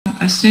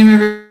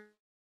assume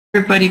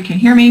everybody can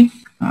hear me.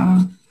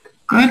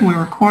 Good, we're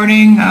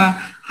recording.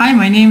 Hi,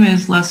 my name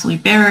is Leslie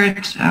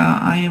Barrett.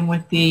 I am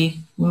with the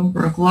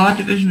Bloomberg Law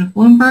Division of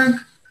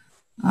Bloomberg,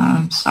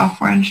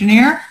 software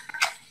engineer,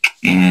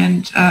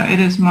 and it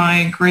is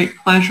my great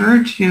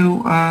pleasure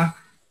to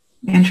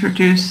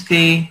introduce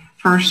the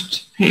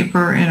first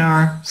paper in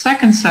our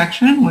second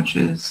section, which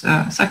is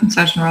second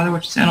session rather,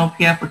 which is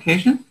NLP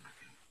Applications.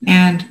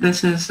 And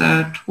this is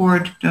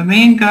toward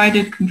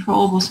domain-guided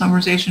controllable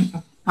summarization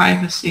of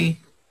privacy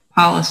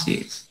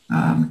policies.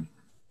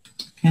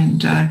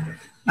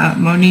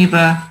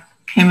 Moniba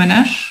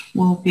Keymanesh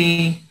will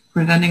be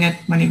presenting it.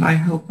 Moniba, I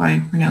hope I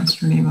pronounced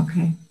her name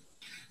okay.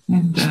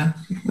 And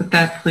with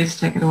that, please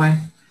take it away.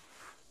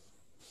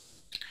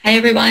 Hi,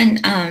 everyone.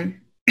 Can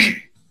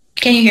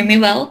you hear me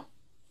well?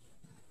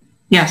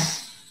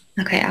 Yes.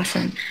 Okay,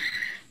 awesome.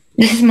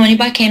 This is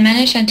Moniba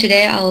Keymanesh, and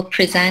today I'll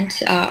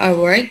present our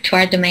work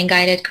toward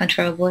domain-guided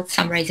controllable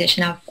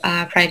summarization of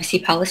privacy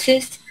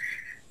policies.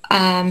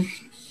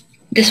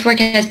 This work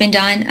has been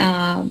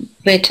done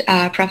with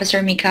Professor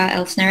Micha,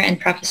 Elsner, and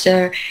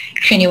Professor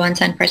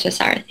Srinivasan and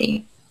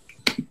Parthasarathy.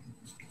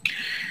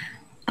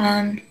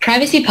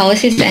 Privacy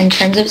policies and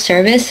terms of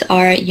service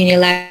are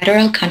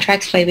unilateral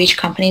contracts by which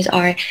companies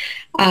are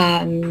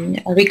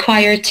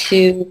required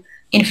to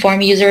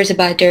inform users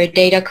about their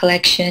data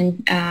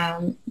collection,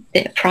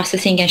 the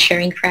processing and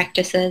sharing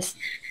practices.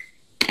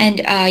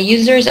 And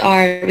users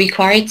are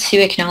required to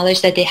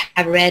acknowledge that they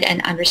have read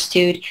and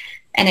understood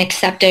and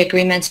accept the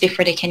agreements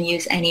before they can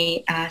use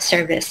any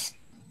service.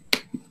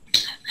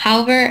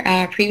 However,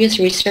 previous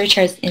research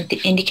has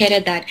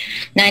indicated that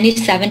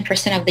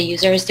 97% of the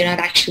users do not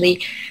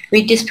actually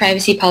read these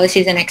privacy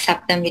policies and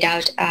accept them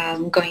without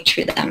going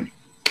through them.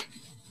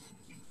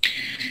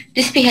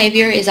 This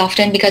behavior is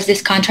often because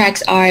these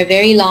contracts are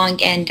very long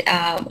and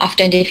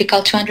often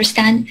difficult to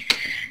understand.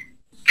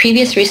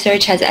 Previous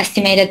research has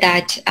estimated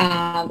that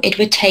it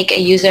would take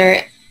a user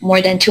more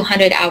than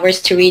 200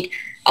 hours to read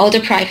all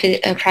the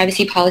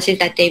privacy policies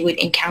that they would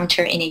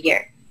encounter in a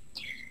year.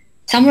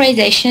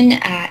 Summarization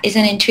is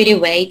an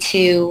intuitive way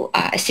to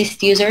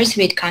assist users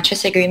with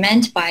conscious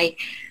agreement by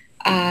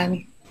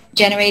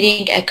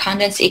generating a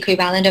condensed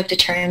equivalent of the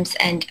terms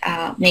and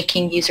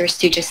making users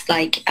to just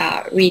like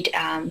read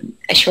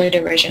a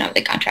shorter version of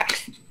the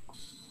contracts.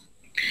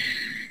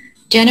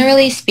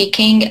 Generally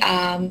speaking,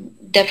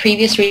 the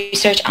previous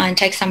research on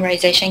text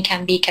summarization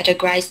can be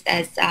categorized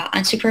as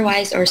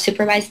unsupervised or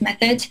supervised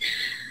methods.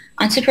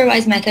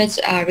 Unsupervised methods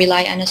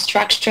rely on a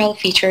structural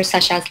features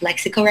such as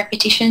lexical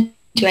repetition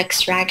to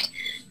extract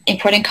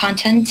important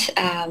content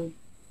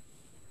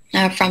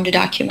from the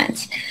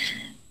documents.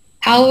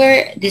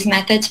 However, these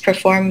methods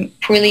perform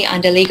poorly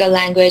on the legal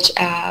language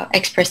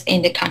expressed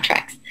in the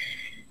contracts.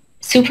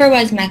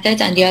 Supervised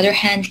methods, on the other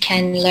hand,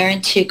 can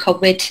learn to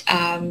cope with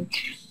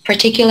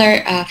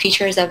particular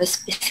features of a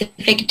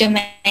specific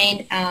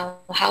domain.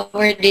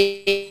 However,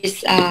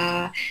 these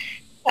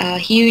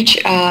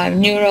huge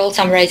neural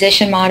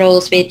summarization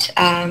models with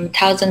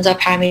thousands of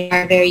parameters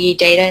are very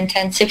data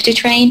intensive to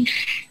train,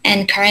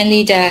 and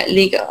currently the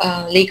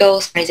legal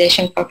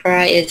summarization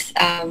corpora is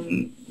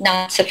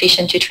not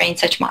sufficient to train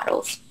such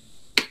models.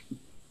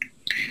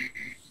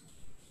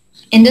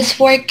 In this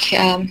work,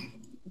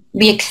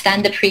 we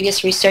extend the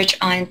previous research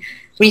on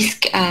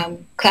risk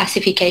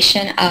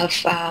classification of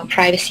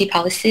privacy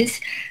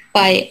policies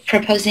by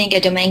proposing a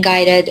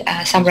domain-guided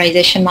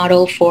summarization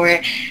model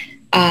for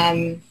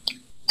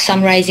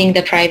summarizing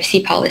the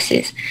privacy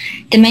policies.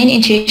 The main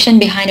intuition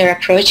behind our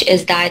approach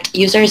is that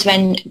users,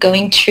 when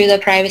going through the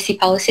privacy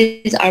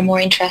policies, are more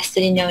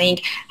interested in knowing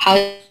how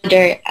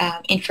their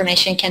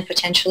information can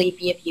potentially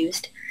be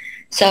abused.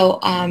 So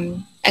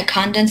a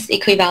condensed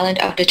equivalent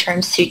of the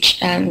terms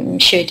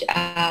should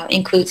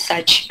include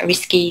such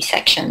risky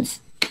sections.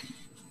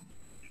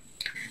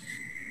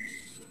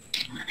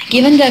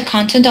 Given the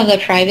content of the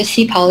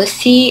privacy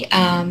policy,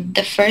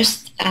 the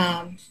first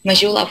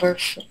module of our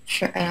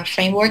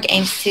framework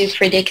aims to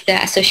predict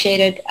the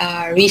associated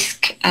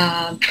risk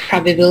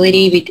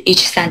probability with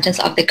each sentence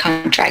of the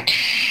contract.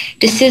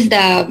 This is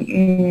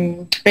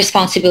the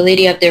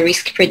responsibility of the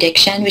risk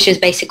prediction, which is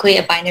basically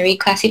a binary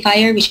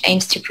classifier which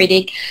aims to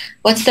predict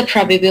what's the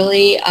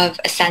probability of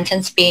a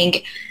sentence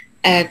being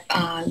a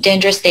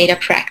dangerous data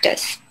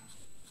practice.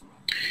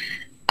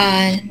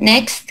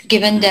 Next,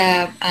 given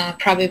the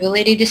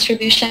probability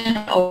distribution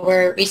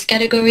over risk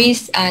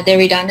categories, the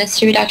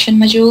redundancy reduction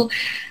module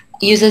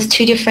uses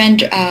two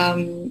different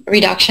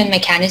reduction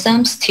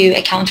mechanisms to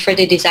account for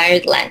the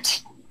desired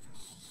length.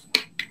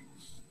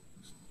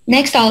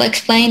 Next, I'll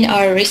explain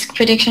our risk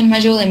prediction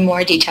module in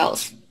more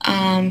details.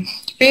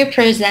 We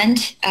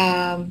represent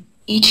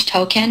each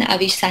token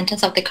of each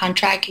sentence of the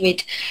contract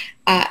with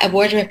a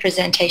word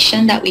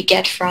representation that we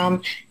get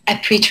from a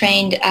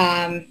pre-trained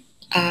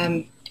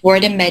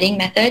word embedding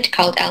method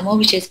called ELMO,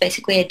 which is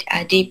basically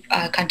a deep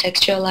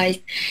contextualized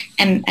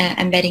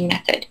embedding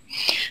method.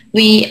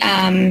 We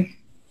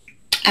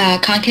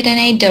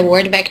concatenate the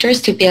word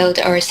vectors to build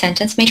our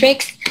sentence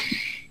matrix,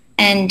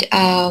 and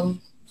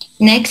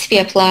next we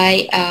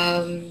apply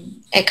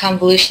a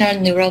convolutional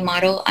neural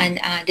model on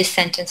this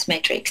sentence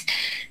matrix.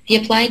 We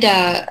applied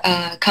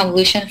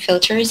convolution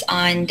filters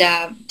on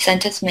the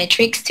sentence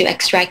matrix to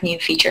extract new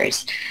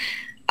features.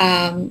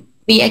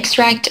 We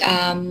extract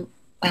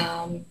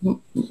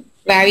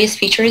various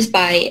features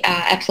by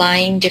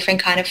applying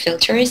different kind of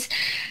filters,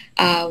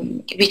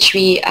 which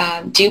we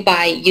do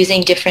by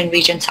using different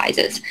region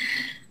sizes.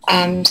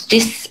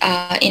 This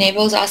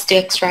enables us to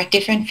extract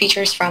different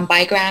features from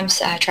bigrams,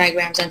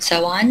 trigrams, and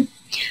so on.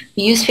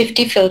 We use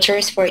 50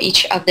 filters for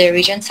each of the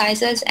region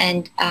sizes,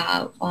 and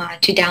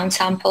to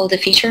downsample the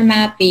feature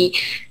map, we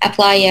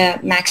apply a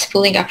max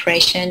pooling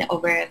operation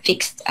over a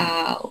fixed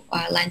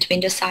length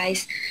window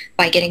size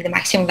by getting the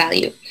maximum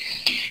value.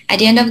 At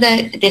the end of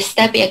this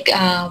step,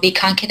 we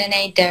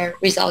concatenate the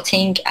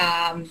resulting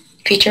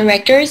feature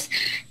vectors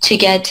to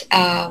get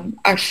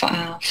our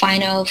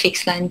final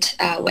fixed length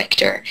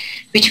vector,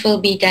 which will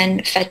be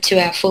then fed to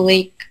a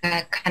fully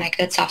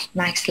connected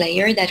softmax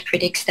layer that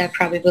predicts the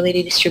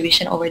probability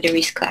distribution over the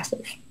risk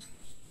classes.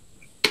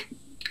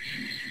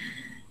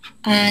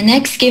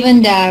 Next,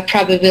 given the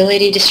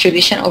probability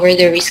distribution over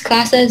the risk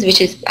classes, which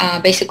is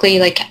basically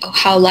like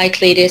how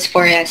likely it is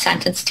for a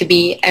sentence to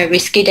be a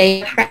risky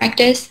data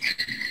practice,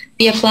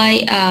 we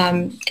apply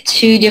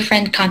two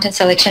different content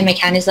selection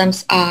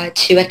mechanisms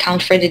to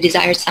account for the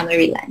desired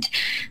summary length.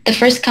 The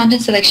first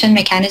content selection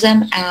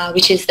mechanism,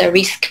 which is the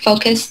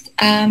risk-focused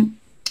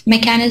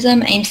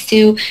mechanism, aims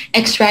to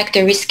extract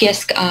the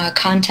riskiest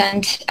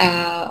content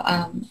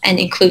and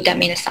include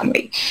them in a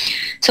summary.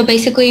 So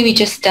basically, we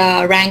just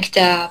rank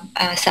the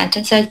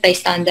sentences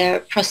based on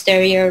their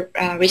posterior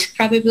risk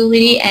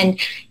probability and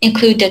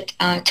include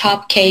the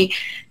top K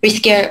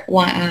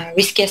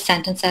riskiest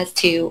sentences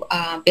to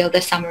build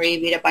a summary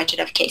with a budget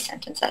of K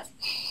sentences.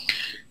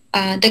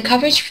 The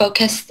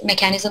coverage-focused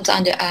mechanism,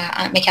 on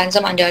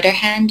the other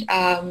hand,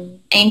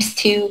 aims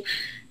to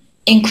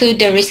include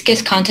the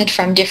riskiest content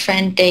from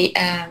different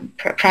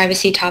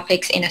privacy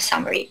topics in a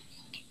summary.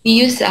 We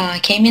use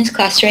K-means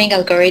clustering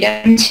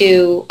algorithm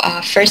to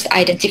first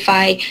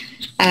identify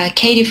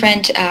K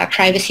different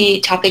privacy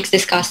topics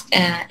discussed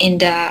in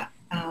the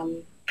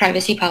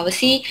privacy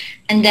policy,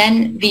 and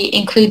then we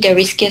include the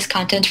riskiest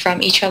content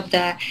from each of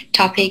the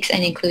topics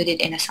and include it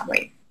in a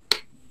summary.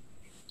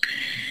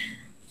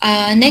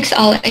 Next,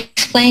 I'll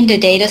explain the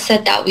data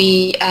set that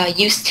we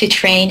use to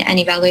train and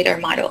evaluate our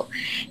model.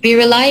 We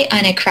rely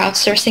on a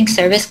crowdsourcing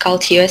service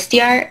called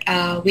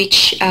TOSDR,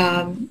 which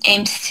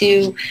aims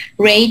to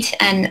rate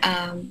and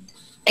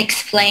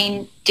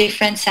explain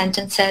different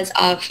sentences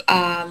of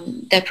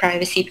the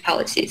privacy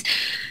policies.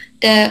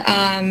 The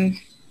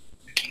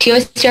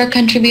TOSDR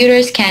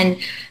contributors can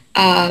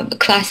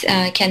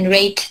can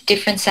rate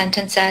different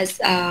sentences,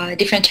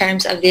 different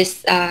terms of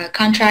these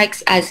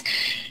contracts as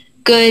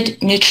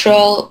good,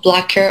 neutral,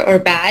 blocker, or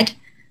bad,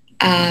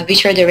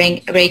 which are the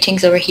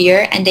ratings over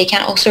here. And they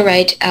can also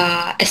write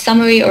a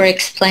summary or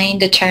explain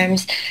the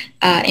terms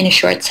in a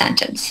short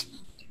sentence.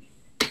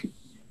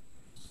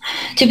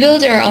 To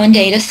build our own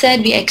data set,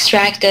 we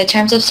extract the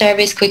terms of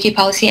service, cookie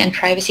policy, and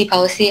privacy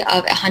policy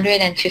of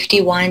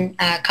 151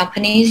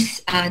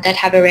 companies that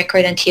have a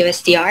record on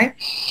TOSDR.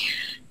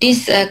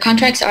 These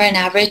contracts are on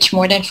average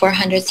more than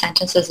 400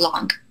 sentences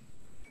long.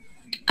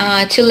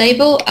 To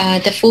label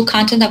the full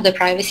content of the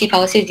privacy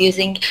policies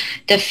using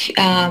the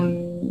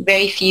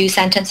very few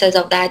sentences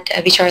of that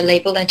which are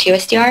labeled on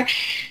TOSDR,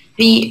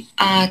 we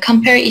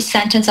compare each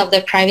sentence of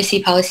the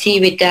privacy policy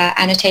with the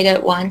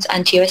annotated ones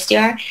on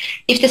TOSDR.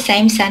 If the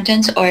same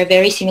sentence or a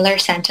very similar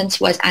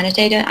sentence was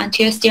annotated on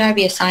TOSDR,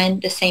 we assign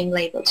the same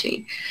label to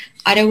it.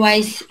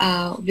 Otherwise,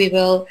 we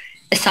will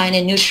assign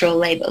a neutral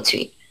label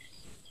to it.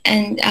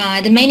 And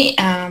the main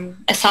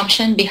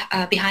assumption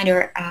behind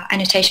our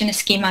annotation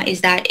schema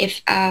is that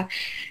if a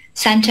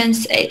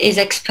sentence is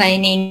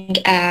explaining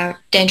a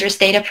dangerous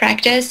data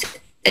practice,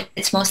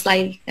 it's most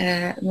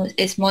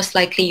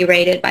likely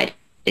rated by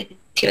the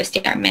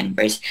TOSDR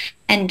members.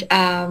 And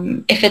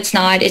if it's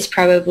not, it's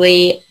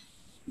probably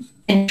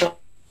neutral.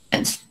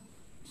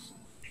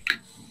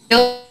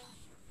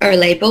 Or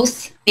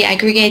labels, we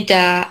aggregate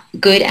the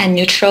good and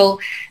neutral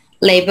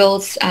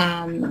labels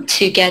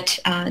to get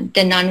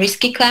the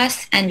non-risky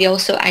class, and we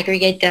also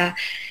aggregate the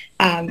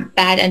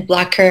bad and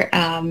blocker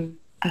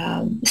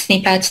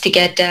snippets to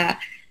get the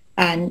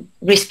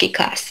risky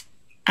class.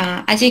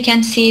 As you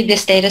can see,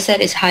 this data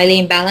set is highly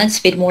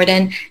imbalanced with more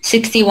than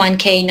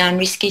 61K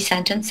non-risky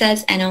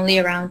sentences and only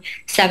around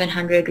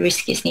 700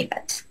 risky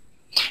snippets.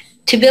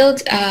 To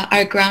build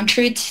our ground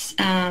truth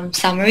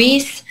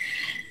summaries,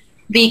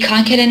 we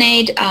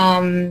concatenate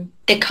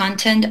the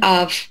content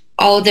of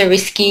all the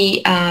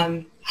risky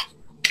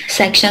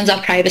sections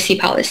of privacy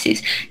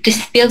policies.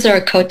 This builds our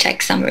code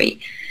text summary.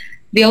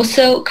 We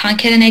also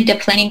concatenate the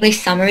plain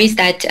English summaries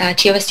that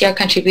TOSDR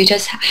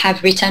contributors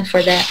have written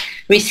for the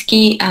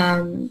risky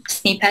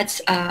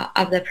snippets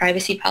of the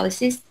privacy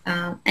policies,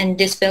 and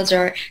this builds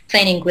our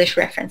plain English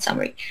reference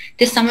summary.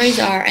 These summaries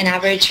are an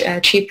average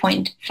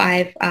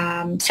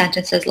 3.5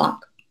 sentences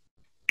long.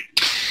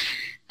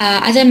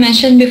 As I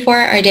mentioned before,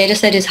 our data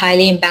set is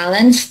highly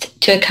imbalanced.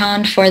 To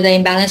account for the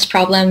imbalance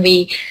problem,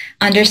 we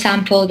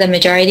undersample the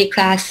majority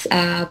class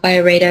by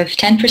a rate of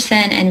 10%,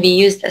 and we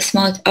used a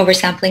small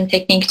oversampling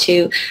technique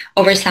to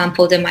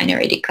oversample the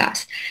minority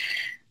class.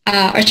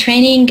 Our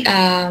training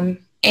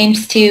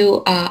aims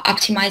to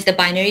optimize the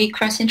binary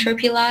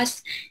cross-entropy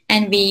loss,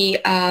 and we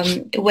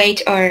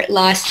weight our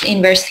loss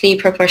inversely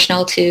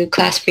proportional to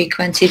class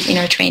frequencies in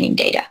our training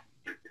data.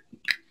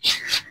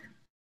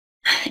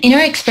 In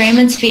our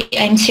experiments, we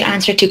aim to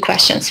answer two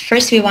questions.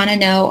 First, we want to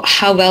know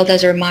how well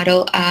does our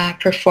model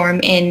perform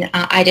in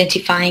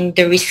identifying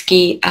the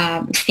risky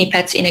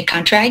snippets in a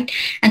contract.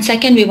 And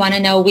second, we want to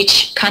know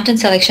which content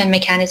selection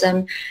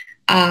mechanism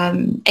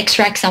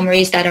extracts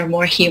summaries that are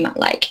more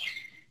human-like.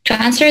 To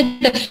answer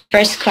the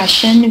first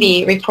question,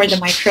 we report the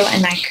micro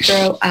and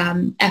macro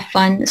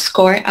F1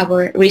 score of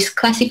our risk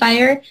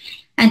classifier.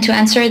 And to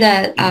answer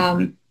the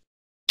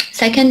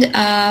second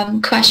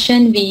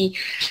question, we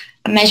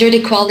measure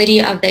the quality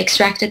of the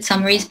extracted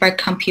summaries by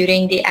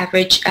computing the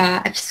average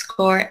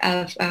F-score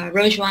of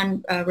Roj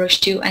 1, Roj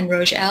 2, and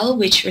Roj L,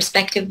 which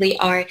respectively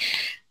are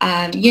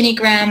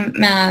unigram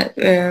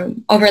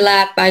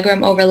overlap,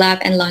 bigram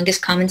overlap, and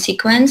longest common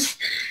sequence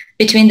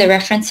between the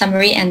reference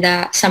summary and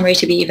the summary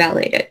to be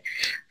evaluated.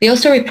 We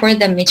also report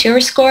the meteor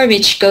score,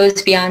 which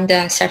goes beyond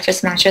the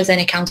surface matches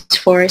and accounts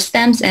for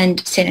stems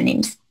and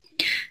synonyms.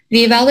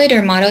 We evaluate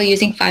our model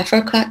using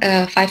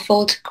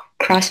five-fold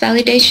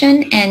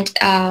cross-validation and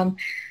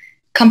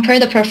compare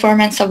the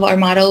performance of our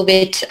model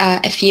with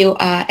a few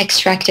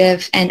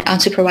extractive and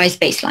unsupervised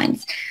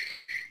baselines.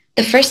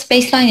 The first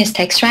baseline is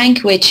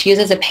TextRank, which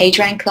uses a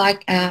PageRank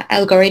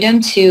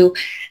algorithm to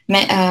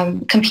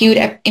compute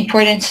an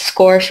importance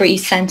score for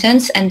each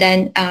sentence, and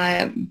then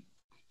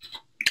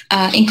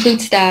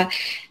includes the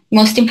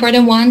most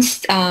important ones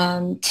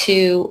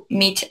to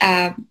meet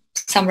a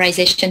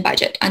summarization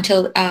budget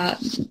until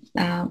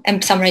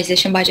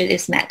summarization budget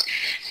is met.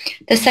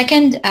 The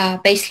second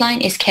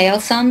baseline is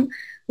KL-sum,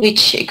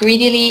 which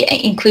greedily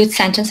includes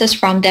sentences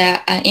from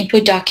the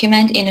input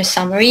document in a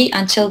summary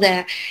until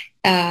the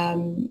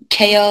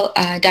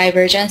KL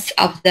divergence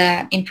of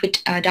the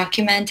input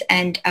document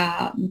and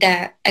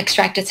the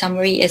extracted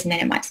summary is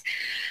minimized.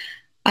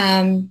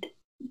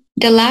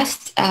 The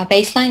last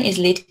baseline is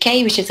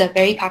LeadK, which is a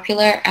very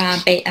popular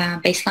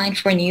baseline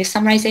for news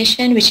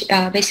summarization, which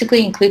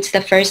basically includes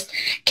the first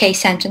K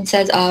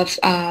sentences of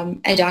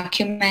a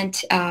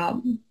document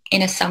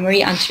in a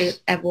summary until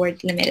a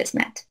word limit is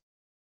met.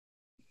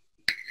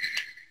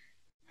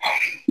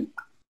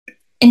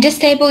 In this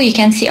table, you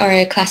can see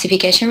our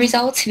classification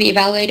results. We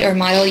evaluate our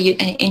model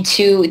in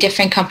two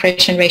different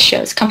compression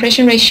ratios.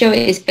 Compression ratio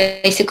is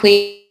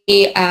basically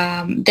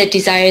the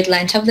desired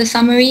length of the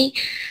summary.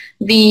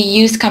 We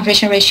use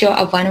compression ratio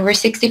of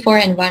 1/64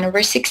 and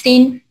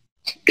 1/16.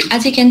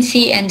 As you can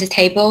see in the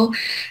table,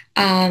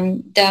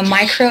 the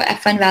micro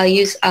F1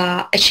 values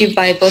achieved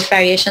by both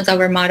variations of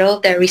our model,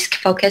 the risk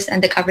focus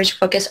and the coverage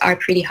focus, are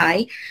pretty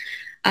high.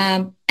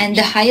 And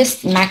the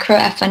highest macro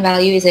F1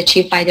 value is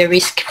achieved by the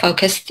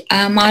risk-focused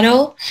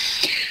model.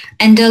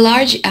 And the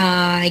large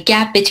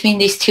gap between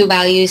these two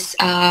values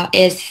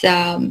is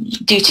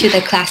due to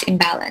the class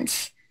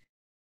imbalance.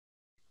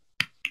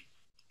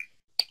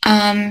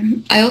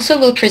 I also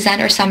will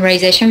present our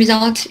summarization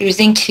results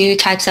using two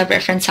types of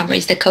reference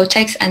summaries, the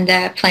code-text and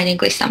the plain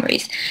English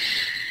summaries.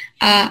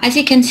 As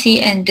you can see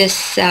in this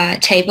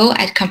table,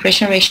 at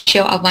compression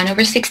ratio of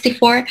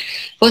 1/64,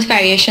 both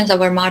variations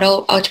of our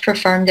model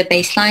outperform the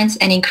baselines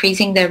and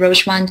increasing the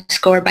Roj 1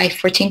 score by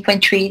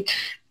 14.3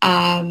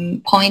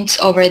 points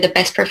over the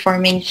best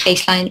performing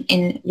baseline,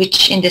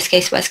 which in this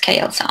case was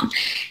KL-sum.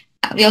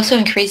 We also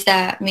increased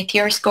the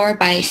meteor score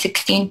by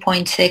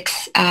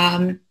 16.6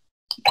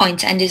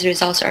 points, and these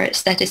results are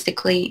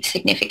statistically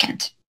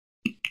significant.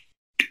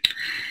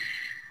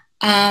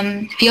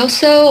 We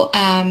also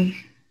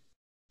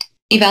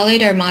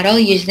evaluate our model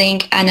using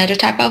another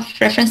type of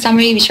reference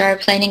summary, which are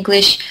plain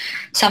English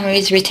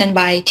summaries written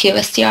by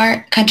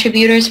TOSTR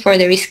contributors for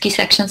the risky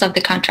sections of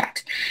the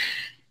contract.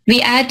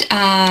 We add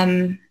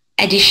an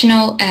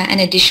additional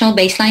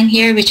baseline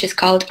here, which is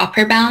called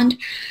upper bound.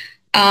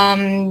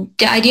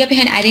 The idea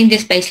behind adding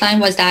this baseline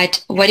was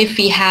that what if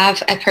we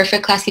have a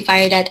perfect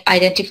classifier that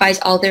identifies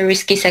all the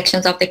risky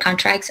sections of the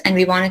contracts, and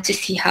we wanted to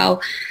see how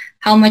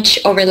much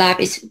overlap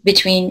is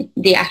between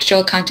the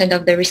actual content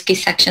of the risky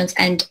sections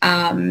and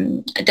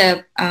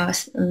the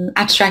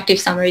abstractive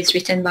summaries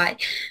written by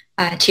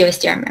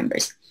TOSTR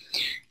members.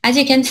 As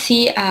you can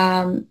see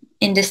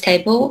in this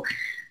table,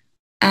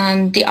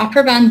 the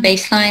upper bound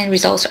baseline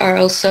results are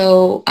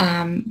also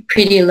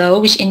pretty low,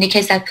 which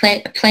indicates that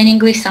plain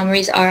English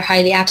summaries are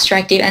highly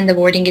abstractive and the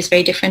wording is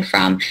very different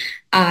from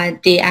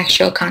the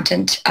actual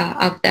content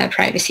of the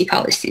privacy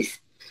policies.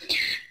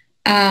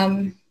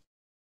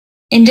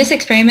 In this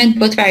experiment,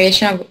 both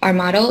variations of our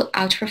model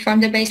outperform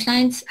the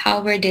baselines.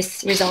 However,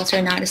 these results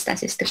are not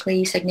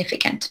statistically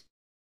significant.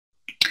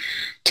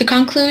 To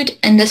conclude,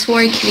 in this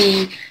work,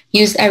 we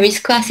used a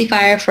risk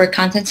classifier for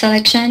content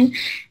selection,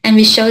 and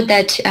we showed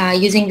that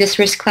using this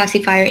risk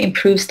classifier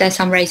improves the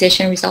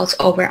summarization results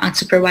over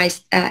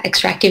unsupervised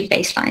extractive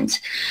baselines.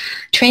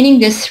 Training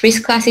this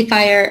risk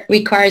classifier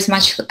requires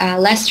much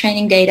less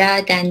training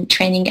data than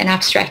training an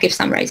abstractive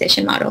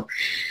summarization model.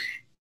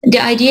 The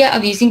idea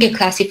of using a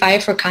classifier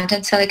for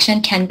content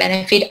selection can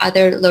benefit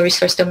other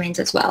low-resource domains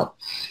as well.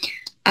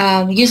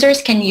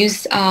 Users can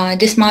use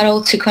this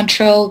model to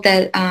control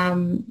the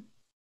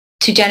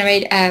to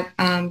generate a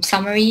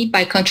summary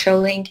by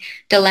controlling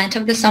the length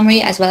of the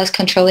summary as well as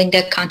controlling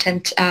the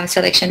content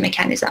selection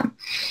mechanism.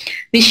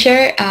 We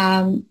share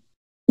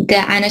the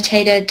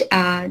annotated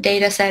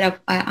data set of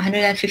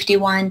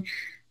 151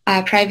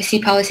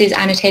 privacy policies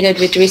annotated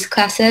with risk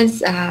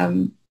classes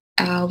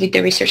with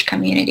the research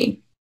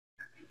community.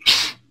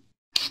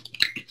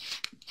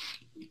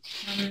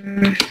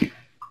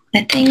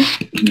 I think,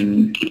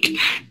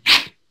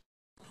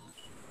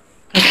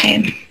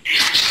 okay.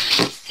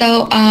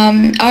 So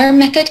our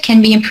method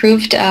can be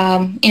improved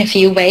in a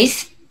few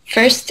ways.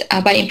 First,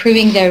 by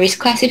improving the risk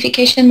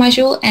classification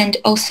module and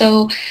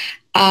also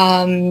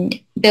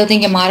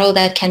building a model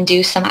that can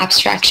do some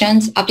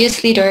abstractions.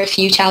 Obviously, there are a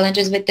few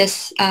challenges with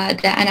this,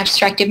 an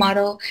abstractive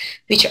model,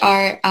 which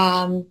are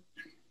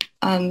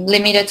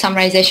limited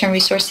summarization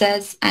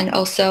resources, and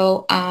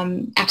also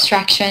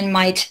abstraction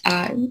might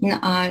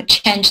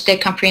change the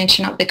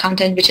comprehension of the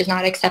content, which is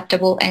not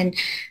acceptable in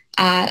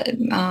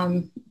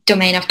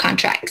domain of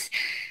contracts.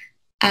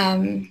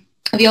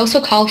 We also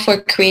call for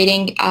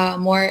creating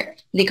more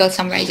legal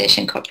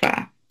summarization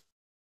corpora.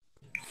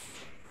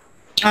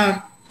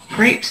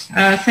 Great.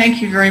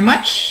 Thank you very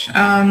much.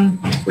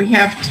 We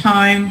have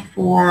time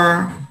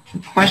for a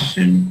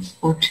question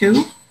or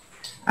two.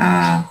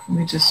 Let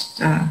me just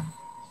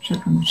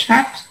check on the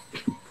chat.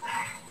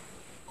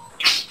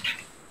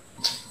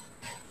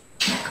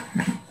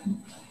 Okay.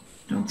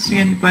 Don't see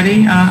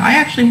anybody. I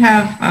actually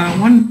have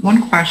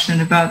one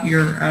question about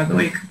your the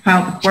way you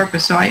compiled the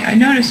corpus. So I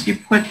noticed you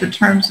put the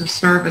terms of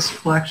service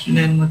collection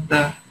in with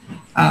the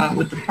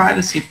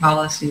privacy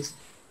policies.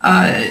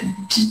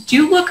 Do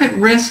you look at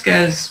risk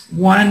as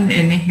one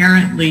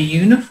inherently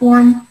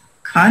uniform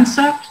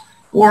concept,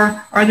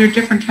 or are there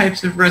different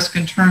types of risk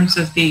in terms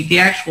of the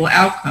actual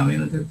outcome? You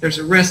know, there's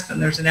a risk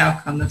and there's an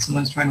outcome that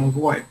someone's trying to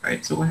avoid,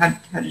 right? So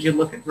how did you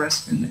look at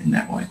risk in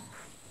that way?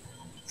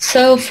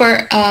 So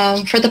for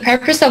the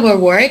purpose of our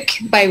work,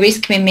 by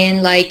risk we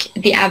mean like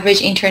the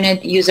average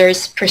internet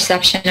user's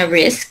perception of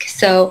risk.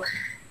 So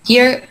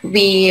here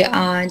we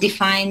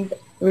defined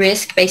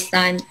risk based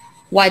on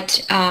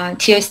what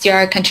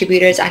TOSDR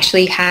contributors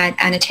actually had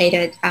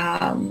annotated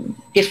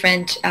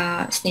different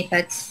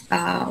snippets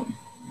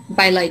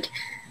by like,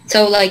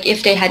 so like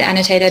if they had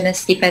annotated a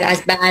snippet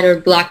as bad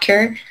or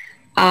blocker,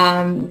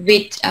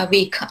 we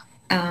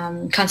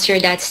consider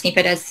that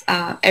snippet as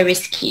a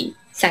risky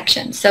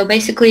section. So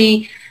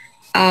basically,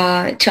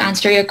 to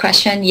answer your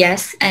question,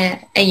 yes,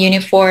 a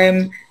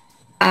uniform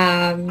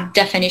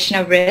definition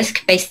of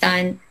risk based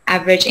on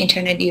average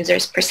internet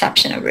users'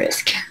 perception of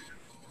risk.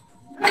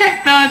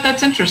 Okay, no,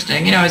 that's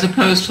interesting. You know, as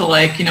opposed to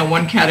like, you know,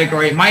 one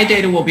category, my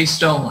data will be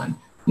stolen.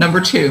 Number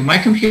two, my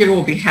computer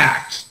will be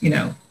hacked. You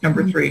know,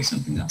 number three,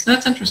 something else.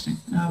 That's interesting.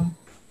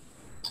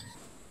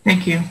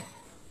 Thank you.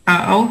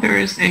 Oh, there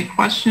is a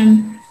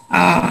question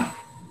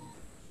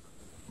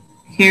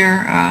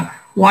here.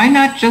 Why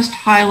not just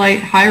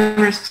highlight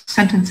high-risk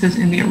sentences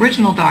in the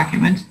original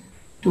document?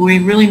 Do we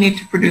really need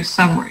to produce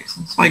summaries?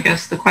 And so I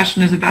guess the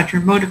question is about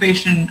your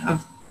motivation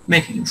of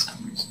making the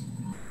summaries.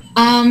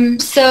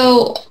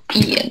 So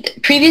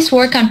previous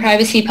work on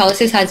privacy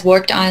policies has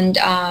worked on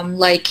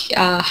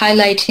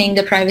highlighting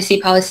the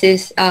privacy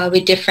policies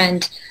with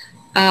different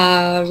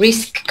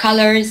risk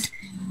colors.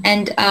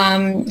 And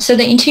so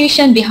the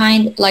intuition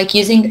behind like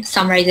using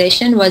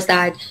summarization was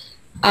that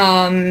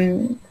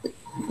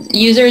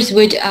users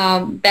would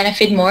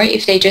benefit more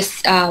if they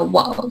just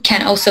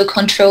can also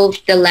control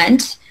the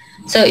length.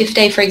 So if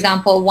they, for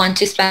example, want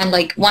to spend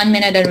like 1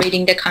 minute on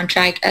reading the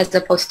contract as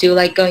opposed to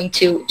like going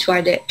through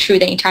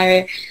the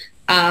entire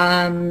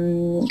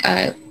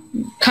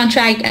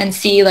contract and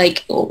see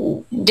like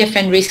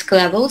different risk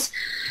levels.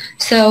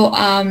 So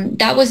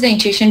that was the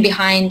intuition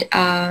behind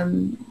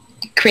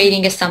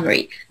creating a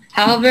summary.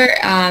 However,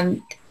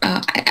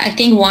 I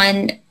think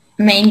one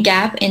main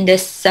gap in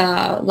this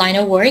line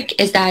of work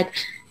is that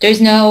there's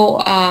no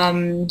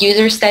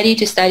user study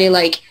to study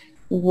like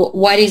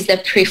what is the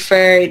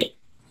preferred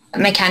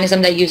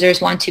mechanism that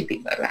users want to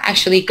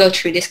actually go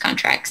through these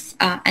contracts.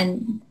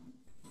 And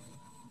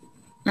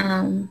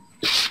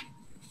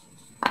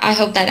I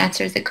hope that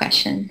answers the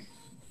question.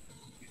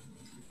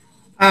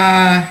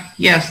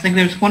 Yes, I think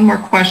there's one more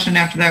question.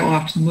 After that, we'll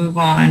have to move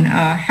on.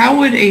 How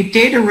would a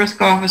data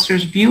risk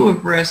officer's view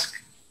of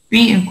risk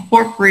be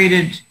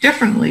incorporated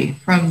differently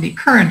from the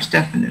current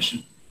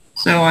definition?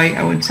 So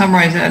I would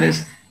summarize that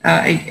as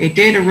a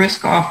data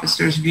risk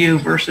officer's view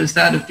versus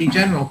that of the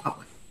general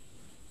public.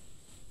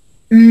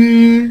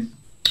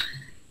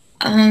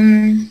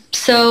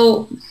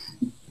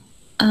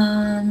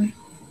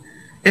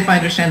 if I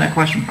understand that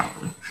question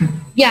properly.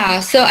 Yeah,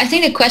 so I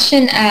think the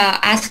question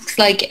asks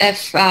like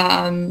if,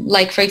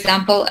 like for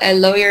example, a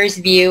lawyer's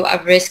view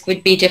of risk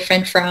would be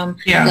different from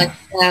like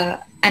an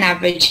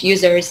average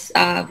user's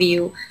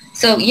view.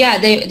 So yeah,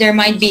 there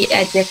might be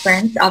a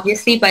difference,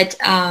 obviously, but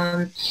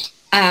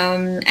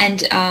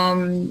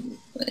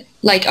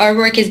like our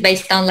work is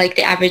based on like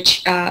the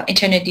average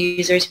internet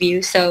user's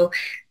view. So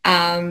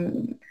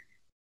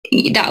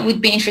that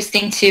would be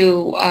interesting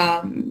to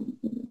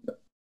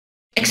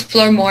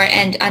explore more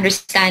and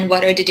understand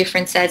what are the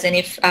differences, and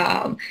if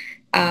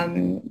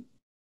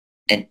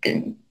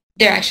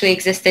there actually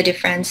exists a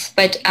difference.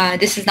 But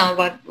this is not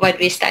what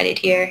we studied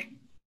here.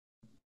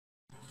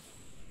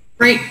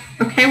 Great.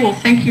 Okay, well,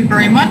 thank you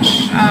very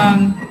much.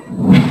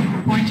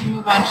 We're going to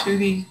move on to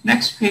the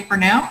next paper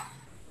now.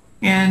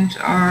 And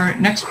our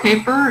next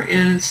paper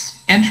is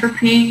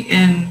Entropy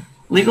in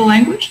Legal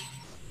Language.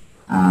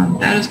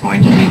 That is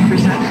going to be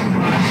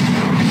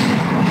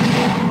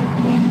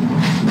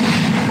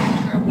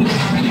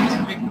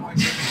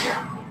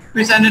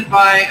presented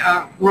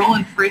by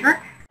Roland Friedrich.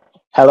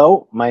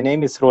 Hello, my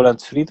name is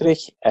Roland Friedrich,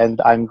 and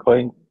I'm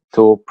going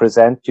to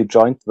present you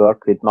joint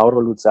work with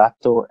Mauro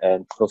Luzzatto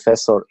and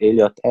Professor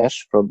Elliott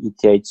from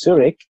ETH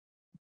Zurich.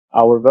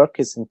 Our work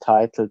is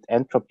entitled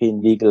Entropy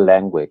in Legal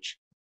Language.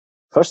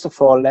 First of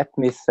all, let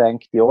me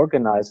thank the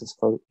organizers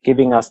for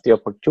giving us the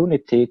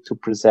opportunity to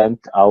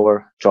present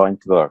our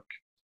joint work.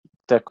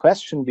 The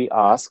question we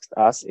asked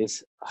us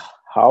is,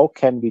 how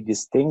can we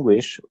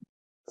distinguish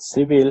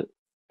civil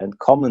and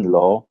common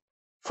law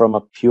from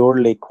a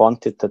purely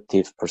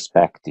quantitative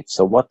perspective?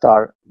 So what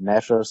are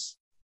measures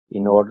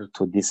in order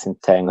to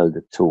disentangle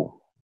the two?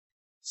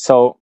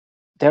 So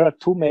there are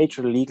two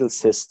major legal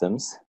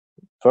systems.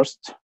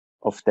 First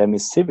of them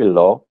is civil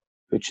law,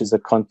 which is a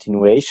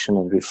continuation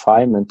and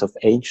refinement of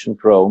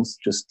ancient Rome's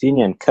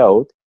Justinian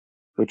Code,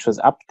 which was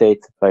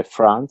updated by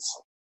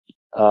France,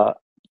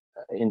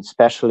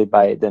 especially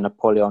by the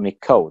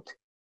Napoleonic Code.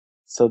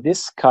 So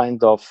this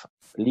kind of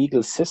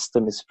legal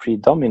system is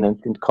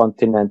predominant in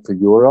continental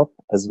Europe,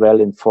 as well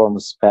in former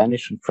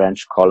Spanish and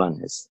French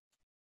colonies.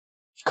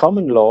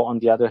 Common law, on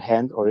the other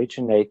hand,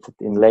 originated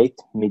in late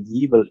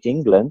medieval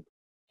England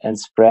and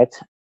spread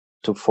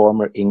to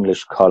former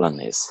English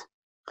colonies.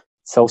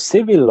 So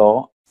civil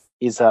law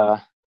is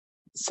a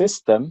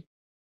system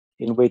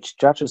in which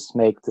judges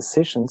make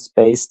decisions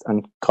based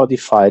on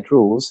codified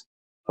rules,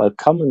 while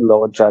common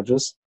law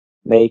judges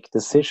make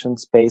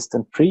decisions based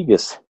on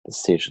previous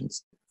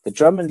decisions. The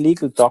German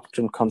legal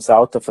doctrine comes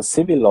out of a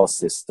civil law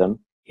system.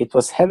 It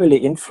was heavily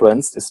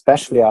influenced,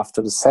 especially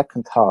after the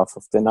second half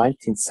of the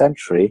 19th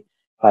century,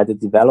 by the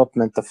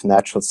development of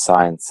natural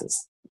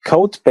sciences.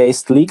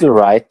 Code-based legal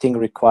writing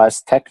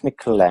requires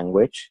technical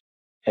language,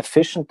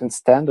 efficient and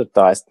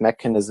standardized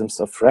mechanisms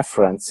of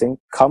referencing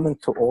common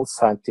to all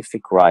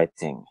scientific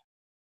writing.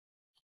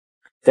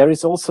 There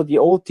is also the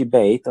old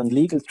debate on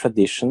legal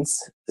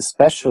traditions,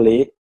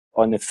 especially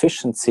on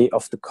efficiency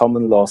of the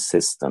common law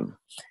system.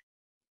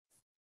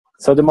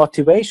 So the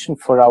motivation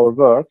for our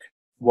work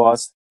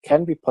was,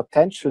 can we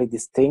potentially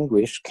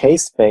distinguish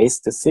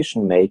case-based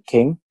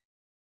decision-making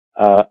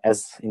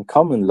as in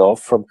common law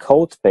from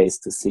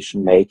code-based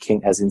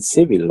decision-making as in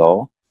civil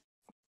law,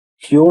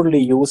 purely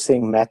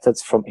using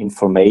methods from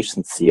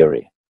information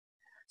theory?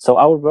 So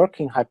our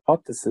working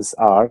hypotheses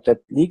are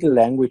that legal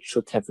language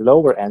should have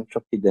lower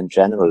entropy than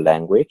general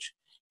language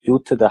due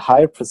to the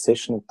higher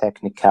precision and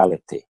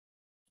technicality.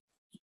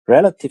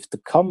 Relative to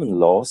common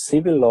law,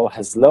 civil law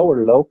has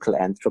lower local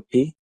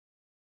entropy.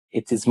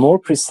 It is more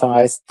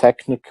precise,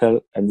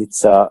 technical, and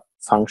it's a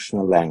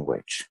functional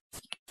language.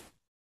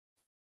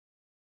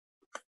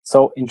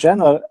 So in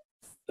general,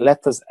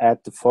 let us add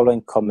the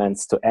following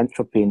comments to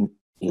entropy in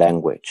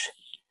language.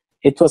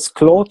 It was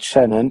Claude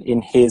Shannon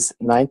in his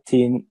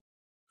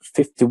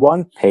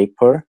 1951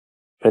 paper,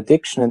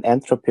 Prediction and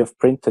Entropy of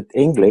Printed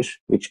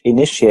English, which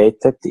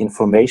initiated the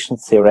information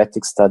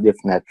theoretic study of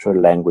natural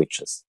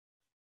languages.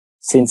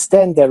 Since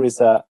then, there is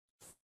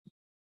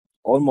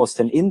almost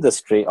an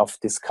industry of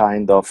this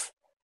kind of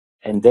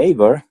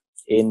endeavor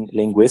in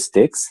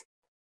linguistics.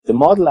 The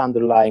model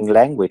underlying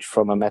language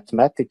from a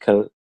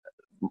mathematical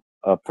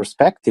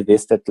perspective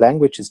is that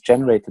language is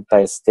generated by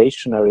a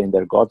stationary and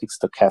ergodic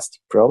stochastic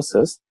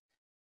process,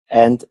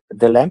 and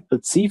the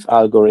Lempel-Ziv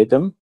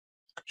algorithm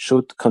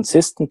should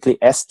consistently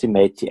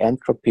estimate the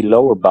entropy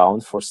lower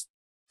bound for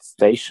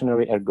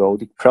stationary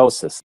ergodic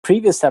process.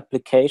 Previous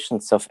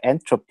applications of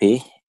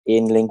entropy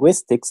in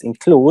linguistics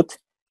include,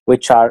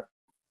 which are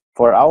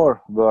for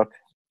our work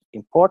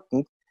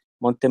important,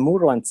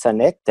 Montemurro and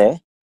Zanetti,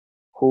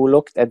 who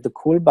looked at the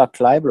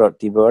Kullback-Leibler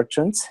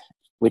divergence,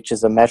 which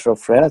is a measure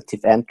of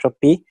relative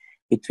entropy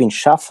between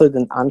shuffled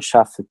and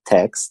unshuffled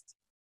text.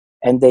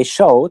 And they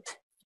showed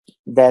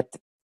that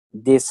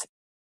this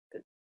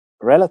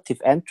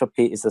relative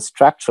entropy is a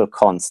structural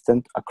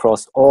constant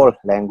across all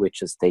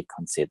languages they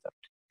considered.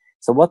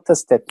 So what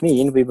does that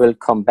mean? We will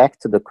come back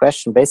to the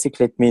question.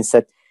 Basically, it means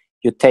that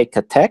you take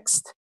a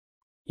text,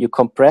 you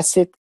compress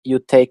it, you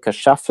take a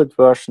shuffled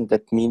version.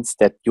 That means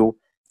that you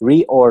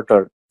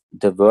reorder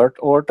the word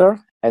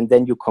order and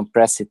then you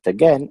compress it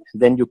again,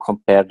 and then you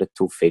compare the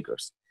two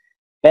figures.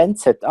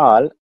 Benz et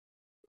al.,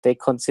 they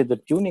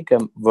considered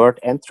unigam word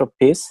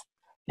entropies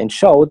and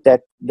showed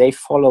that they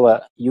follow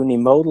a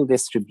unimodal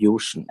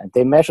distribution, and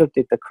they measured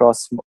it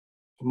across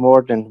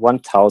more than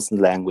 1,000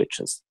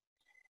 languages.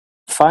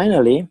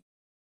 Finally,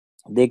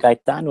 De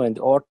Gaetano and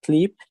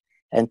Ortlieb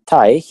and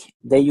Teich,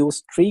 they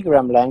used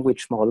 3-gram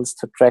language models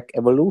to track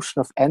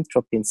evolution of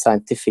entropy in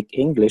scientific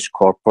English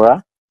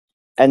corpora,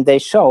 and they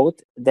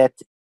showed that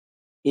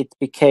it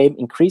became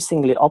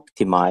increasingly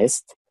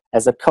optimized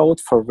as a code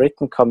for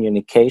written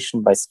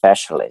communication by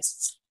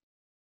specialists.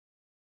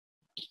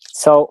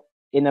 So,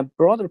 in a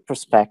broader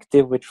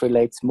perspective, which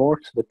relates more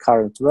to the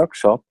current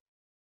workshop,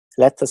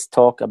 let us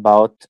talk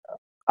about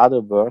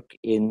other work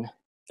in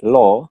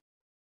law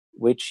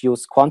which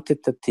use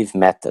quantitative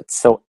methods.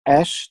 So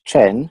Ash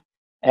and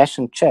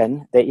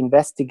Chen, they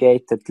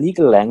investigated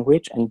legal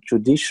language and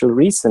judicial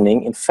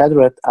reasoning in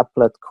federal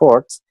appellate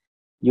courts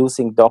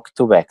using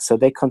doc2vec. So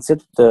they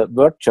considered the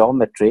word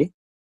geometry.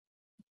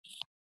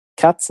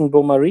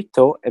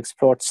 Katzenbomarito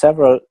explored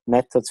several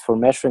methods for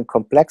measuring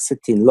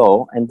complexity in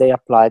law, and they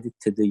applied it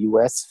to the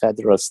US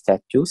federal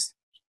statutes.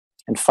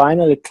 And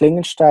finally,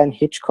 Klingenstein,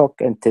 Hitchcock,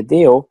 and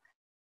Tedeo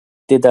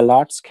did a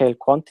large-scale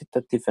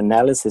quantitative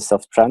analysis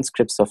of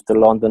transcripts of the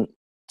London's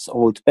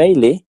Old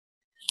Bailey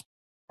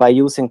by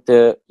using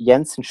the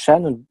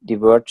Jensen-Shannon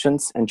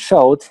divergence, and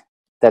showed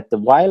that the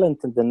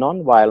violent and the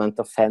non-violent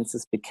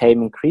offenses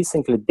became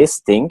increasingly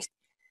distinct,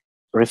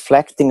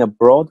 reflecting a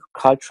broad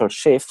cultural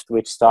shift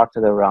which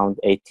started around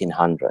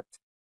 1800.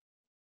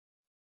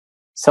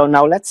 So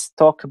now let's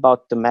talk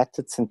about the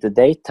methods and the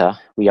data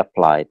we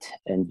applied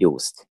and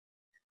used.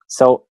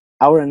 So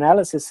our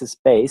analysis is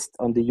based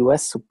on the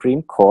US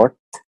Supreme Court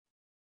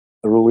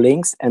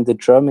rulings and the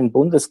German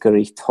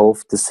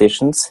Bundesgerichtshof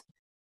decisions,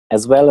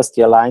 as well as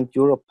the aligned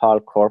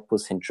Europal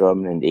corpus in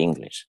German and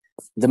English.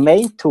 The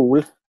main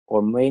tool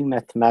or main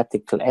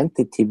mathematical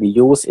entity we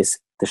use is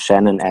the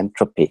Shannon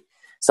entropy.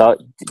 So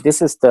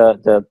this is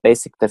the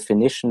basic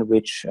definition,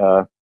 which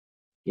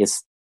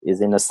is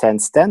in a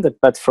sense standard,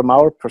 but from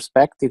our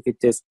perspective,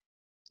 it is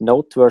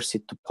noteworthy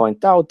to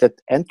point out that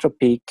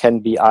entropy can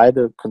be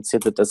either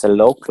considered as a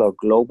local or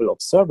global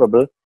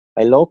observable.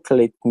 By local,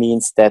 it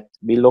means that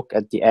we look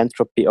at the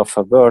entropy of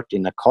a word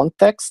in a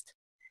context.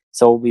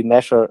 So we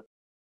measure,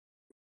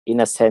 in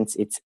a sense,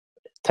 its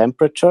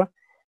temperature,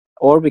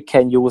 or we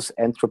can use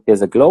entropy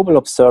as a global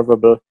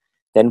observable.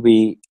 Then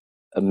we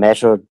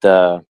measure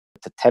the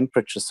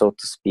temperature, so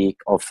to speak,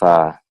 of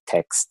a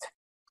text.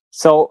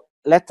 So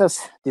let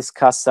us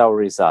discuss our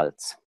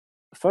results.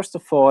 First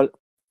of all,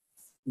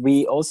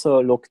 we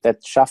also looked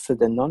at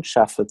shuffled and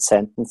non-shuffled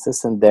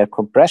sentences and their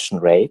compression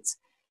rates,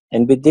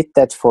 and we did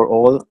that for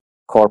all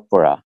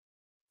corpora.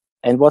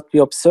 And what we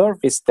observe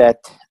is that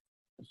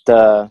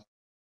the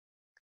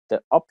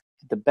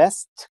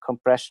best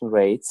compression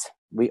rates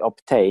we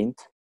obtained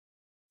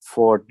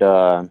for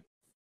the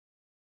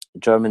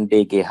German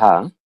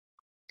BGH,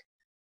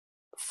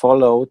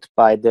 followed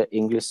by the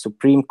English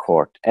Supreme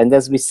Court. And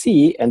as we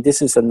see, and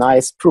this is a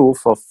nice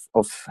proof of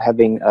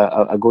having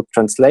a good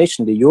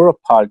translation, the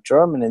Europal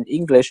German and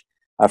English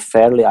are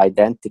fairly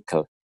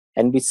identical.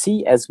 And we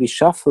see, as we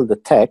shuffle the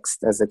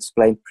text, as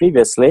explained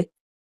previously,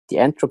 the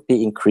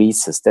entropy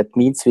increases. That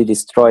means we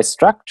destroy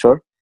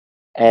structure,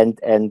 and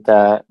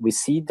we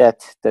see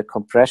that the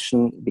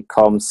compression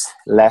becomes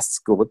less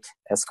good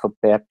as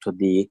compared to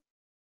the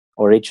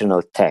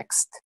original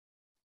text.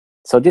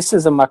 So this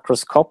is a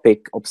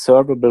macroscopic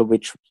observable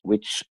which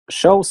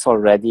shows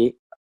already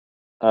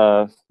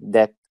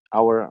that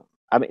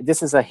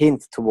this is a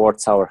hint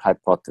towards our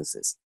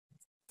hypothesis.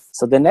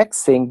 So the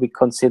next thing we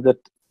considered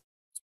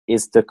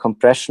is the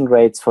compression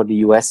rates for the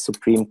US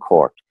Supreme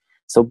Court.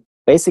 So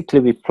basically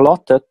we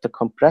plotted the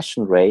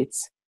compression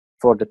rates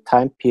for the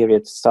time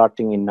period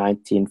starting in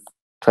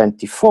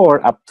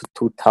 1924 up to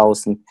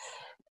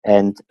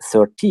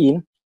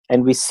 2013,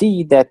 and we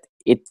see that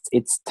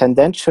it's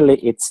tendentially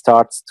it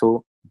starts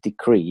to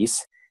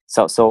decrease.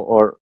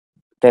 Or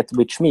that,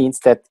 which means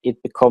that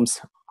it becomes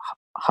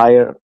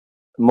higher,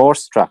 more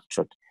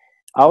structured.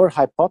 Our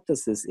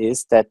hypothesis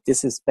is that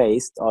this is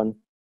based on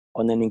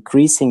an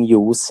increasing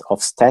use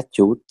of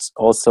statutes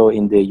also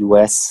in the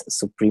US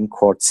Supreme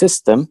Court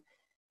system,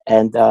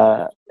 and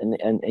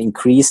an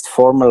increased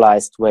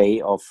formalized way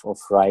of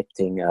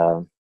writing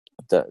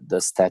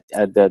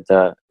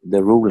the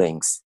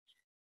rulings.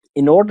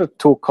 In order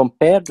to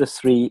compare the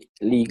three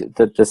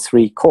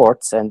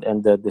courts and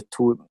the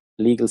two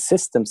legal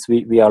systems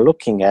we are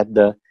looking at,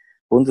 the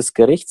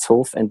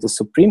Bundesgerichtshof and the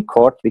Supreme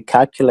Court, we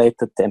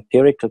calculated the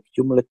empirical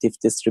cumulative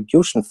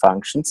distribution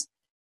functions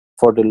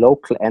for the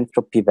local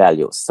entropy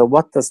values. So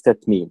what does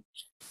that mean?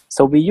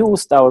 So we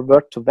used our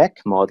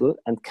word-to-vec model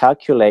and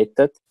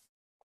calculated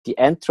the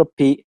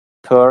entropy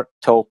per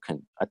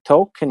token. A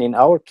token in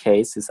our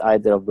case is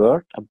either a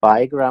word, a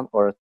bigram,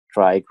 or a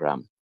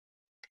trigram.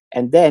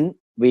 And then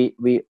we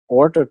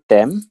ordered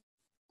them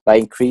by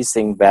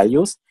increasing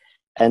values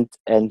and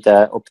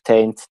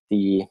obtained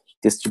the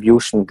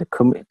distribution,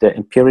 the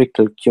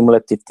empirical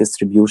cumulative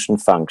distribution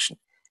function.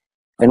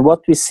 And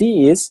what we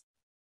see is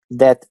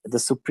that the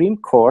Supreme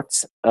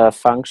Court's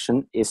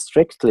function is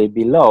strictly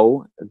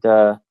below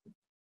the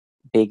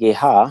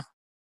BGH's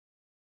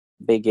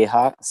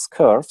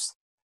curves,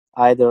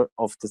 either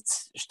of the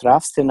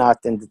Strafsenat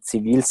and the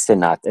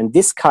Zivilsenat. And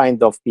this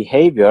kind of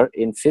behavior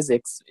in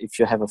physics, if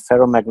you have a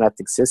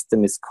ferromagnetic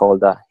system, is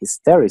called a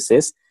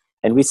hysteresis.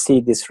 And we see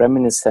this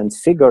reminiscent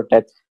figure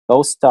that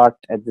both start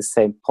at the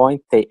same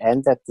point, they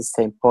end at the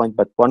same point,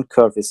 but one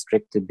curve is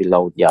strictly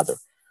below the other.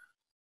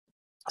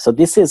 So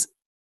this is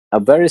a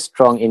very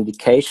strong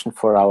indication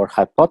for our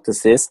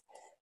hypothesis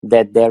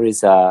that there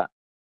is a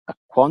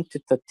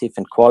quantitative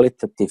and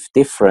qualitative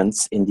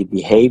difference in the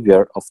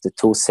behavior of the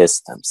two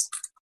systems.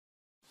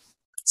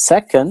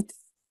 Second,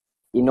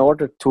 in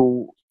order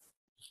to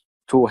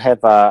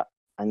have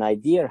an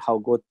idea how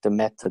good the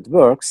method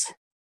works,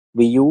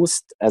 we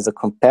used as a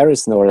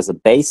comparison or as a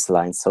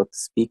baseline, so to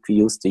speak, we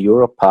used the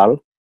Europal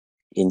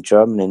in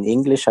German and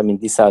English. I mean,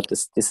 this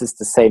is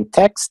the same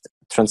text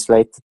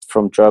translated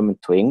from German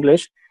to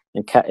English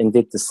and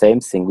did the same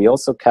thing. We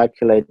also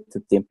calculated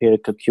the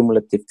empirical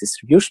cumulative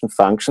distribution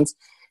functions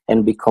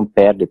and we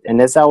compared it.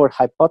 And as our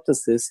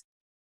hypothesis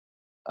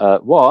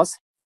was,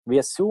 we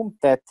assumed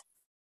that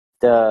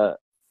the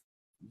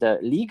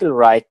legal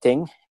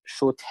writing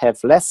should have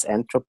less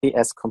entropy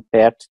as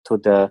compared to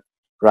the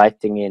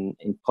writing in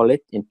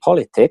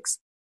politics,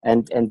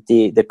 and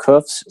the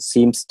curves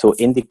seems to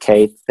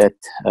indicate that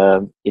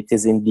it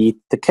is indeed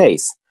the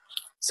case.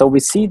 So we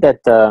see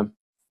that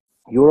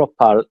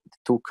Europal, the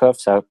two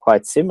curves are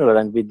quite similar,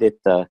 and we did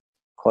the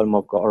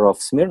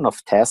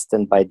Kolmogorov-Smirnov test,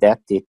 and by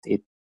that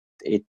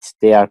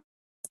they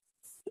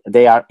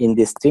are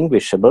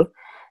indistinguishable,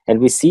 and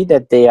we see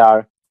that they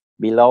are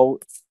below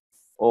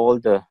all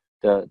the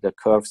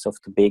curves of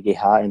the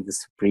BGH and the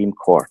Supreme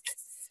Court.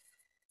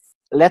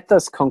 Let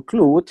us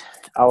conclude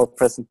our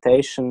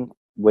presentation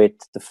with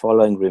the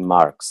following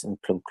remarks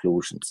and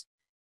conclusions.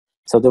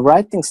 So the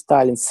writing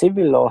style in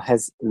civil law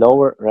has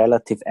lower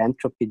relative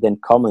entropy than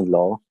common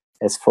law,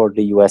 as for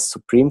the US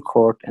Supreme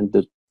Court and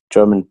the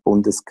German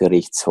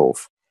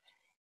Bundesgerichtshof.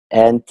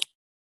 And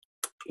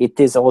it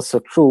is also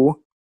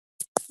true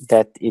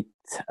that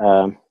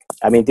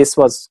this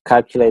was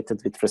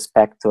calculated with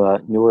respect to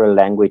a neural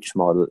language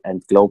model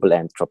and global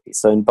entropy.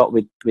 So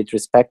with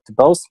respect to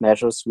both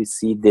measures, we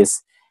see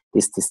this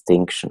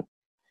distinction.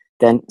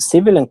 Then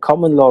civil and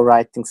common law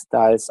writing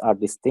styles are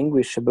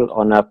distinguishable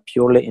on a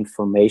purely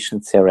information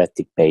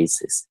theoretic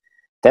basis.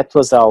 That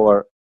was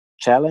our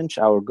challenge,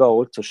 our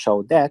goal, to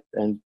show that,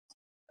 and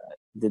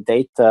the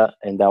data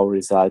and our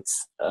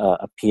results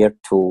appear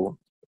to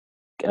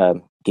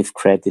give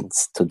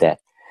credence to that.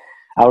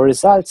 Our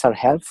results are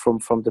helpful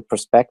from the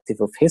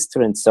perspective of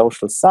history and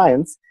social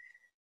science.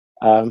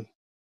 And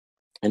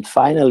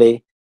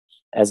finally,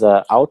 as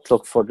an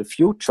outlook for the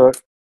future,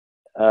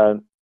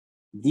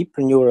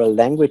 deeper neural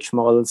language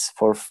models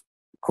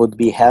could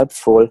be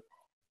helpful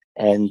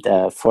and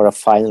for a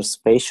final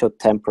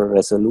spatio-temporal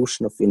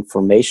resolution of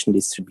information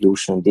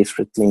distribution on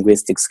different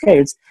linguistic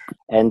scales.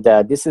 And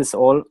this is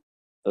all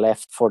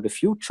left for the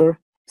future.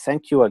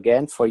 Thank you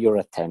again for your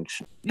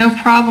attention. No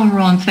problem,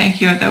 Roland.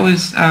 Thank you. That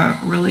was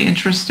really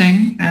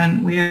interesting.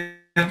 And we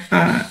have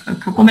a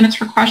couple minutes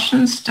for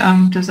questions.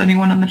 Does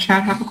anyone on the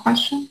chat have a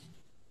question?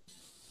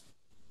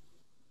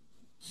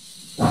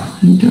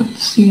 I don't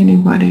see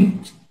anybody.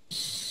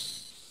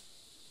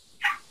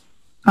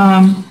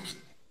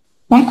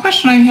 One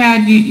question I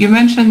had, you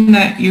mentioned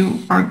that you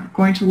are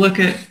going to look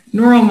at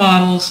neural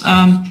models.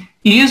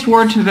 You used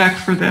Word2Vec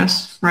for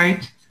this,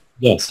 right?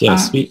 Yes,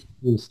 we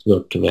used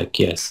Word2Vec,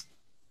 yes.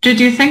 Did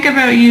you think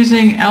about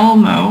using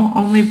Elmo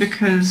only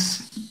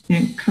because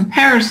in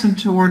comparison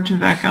to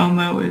Word2Vec,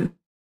 Elmo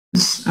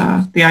is,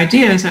 the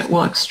idea is that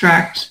we'll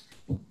extract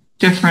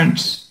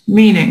different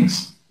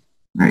meanings,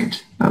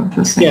 right, of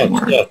the same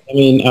word?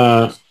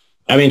 Yeah.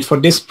 I mean, for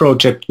this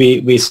project,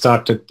 we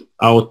started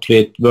out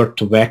with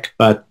Word2Vec,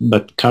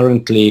 but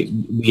currently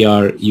we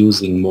are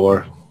using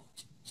more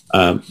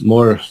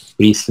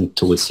recent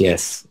tools.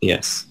 Yes,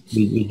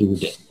 we do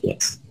that.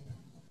 Yes.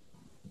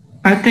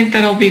 I think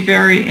that'll be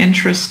very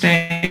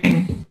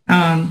interesting,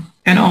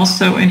 and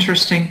also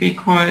interesting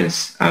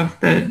because of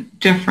the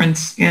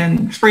difference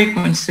in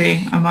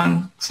frequency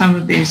among some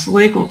of these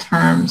legal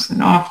terms,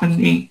 and often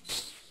the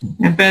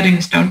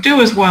embeddings don't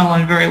do as well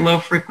on very low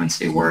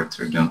frequency words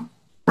or don't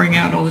bring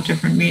out all the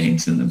different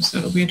meanings in them. So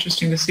it'll be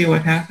interesting to see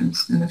what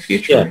happens in the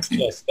future. Yes, I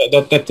think. Yes,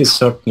 that is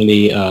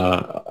certainly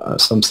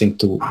something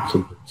to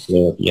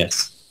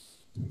yes.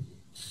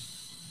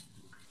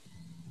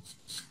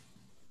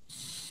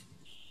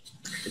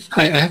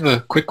 Hi, I have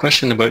a quick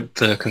question about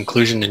the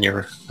conclusion in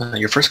your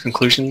first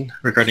conclusion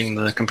regarding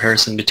the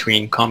comparison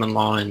between common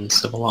law and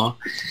civil law.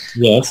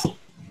 Yes.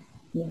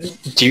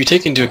 Do you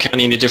take into account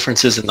any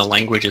differences in the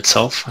language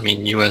itself? I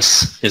mean,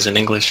 US is in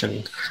English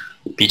and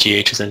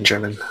BGH is in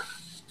German.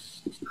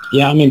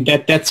 Yeah, I mean,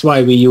 that's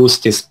why we use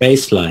this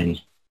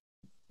baseline.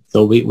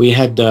 So we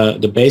had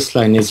the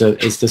baseline is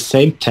the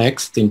same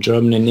text in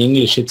German and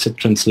English. It's a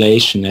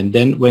translation, and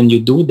then when you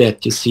do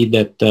that, you see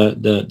that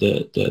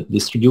the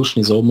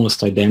distribution is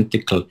almost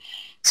identical.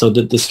 So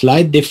the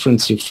slight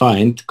difference you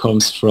find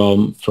comes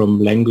from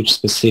language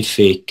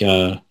specific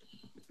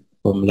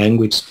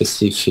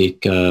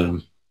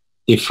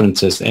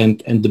differences,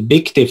 and the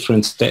big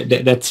difference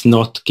that's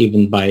not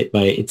given by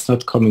it's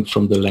not coming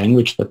from the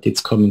language, but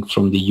it's coming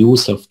from the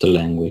use of the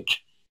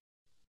language.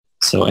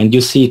 So, and you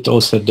see it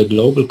also at the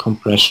global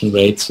compression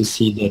rates. You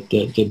see that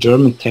the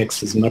German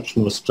text is much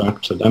more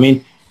structured. I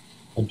mean,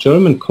 a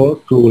German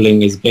court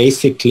ruling is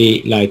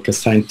basically like a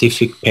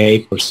scientific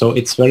paper, so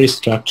it's very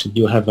structured.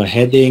 You have a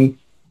heading,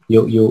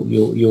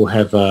 you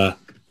have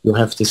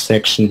the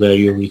section where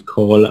you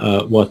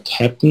recall what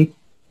happened,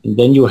 and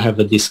then you have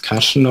a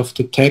discussion of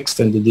the text,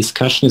 and the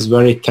discussion is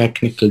very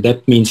technical.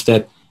 That means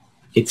that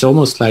it's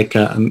almost like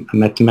a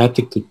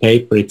mathematical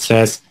paper. It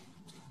says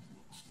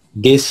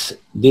this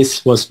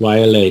was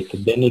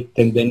violated.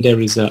 Then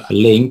there is a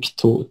link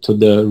to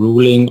the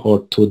ruling or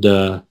to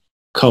the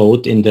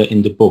code in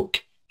the book,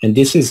 and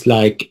this is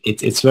like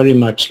it's very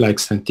much like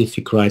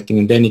scientific writing,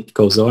 and then it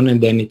goes on,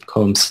 and then it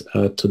comes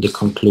to the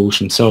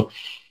conclusion. So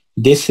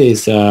this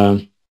is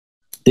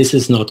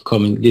not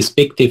coming. This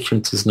big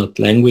difference is not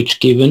language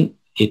given;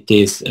 it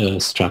is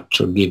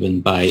structure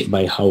given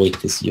by how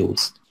it is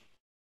used.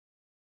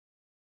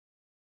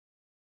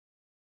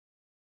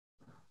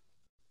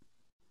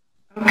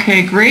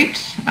 Okay, great.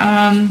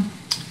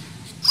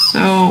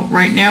 So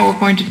right now we're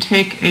going to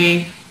take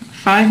a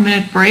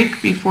 5-minute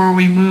break before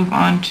we move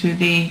on to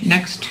the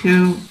next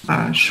two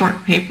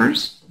short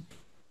papers.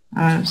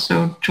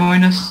 So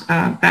join us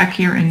back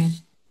here in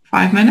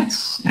 5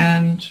 minutes.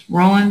 And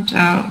Roland.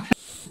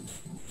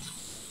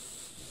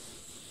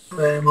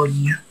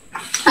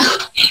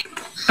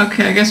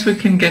 Okay, I guess we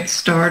can get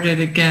started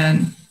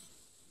again.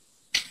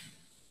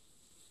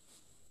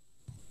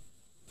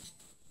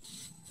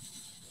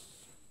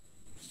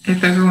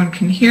 If everyone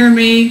can hear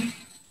me,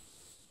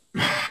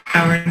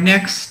 our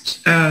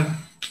next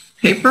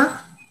paper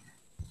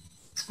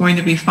is going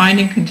to be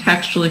Finding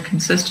Contextually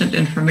Consistent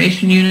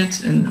Information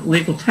Units in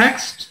Legal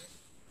Text,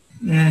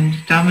 and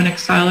Dominic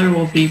Seyler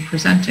will be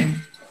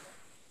presenting.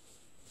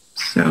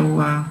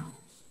 So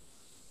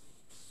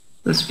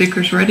the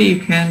speaker's ready. You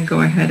can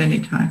go ahead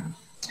anytime.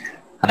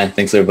 Hi,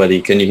 thanks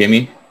everybody. Can you hear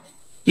me?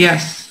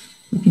 Yes,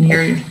 we can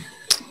hear you.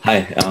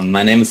 Hi,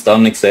 my name is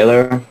Dominic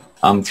Seyler.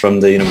 I'm from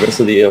the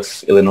University of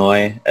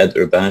Illinois at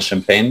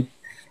Urbana-Champaign,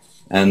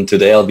 and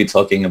today I'll be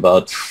talking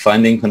about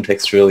finding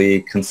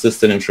contextually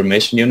consistent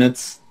information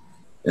units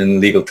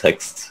in legal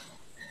text.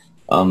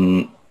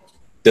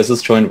 This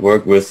is joint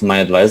work with my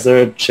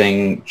advisor,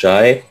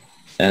 Zhai,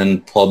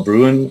 and Paul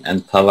Bruin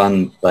and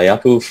Pavan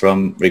Bayyapu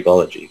from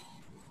Rigology.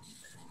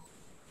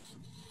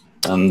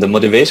 The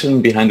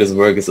motivation behind this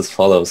work is as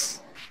follows.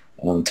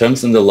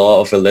 Terms in the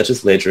law of a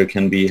legislature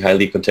can be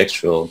highly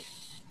contextual.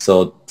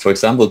 So, for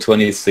example,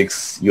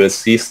 26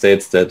 USC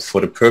states that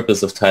for the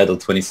purpose of Title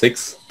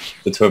 26,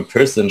 the term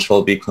person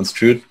shall be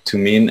construed to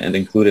mean and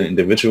include an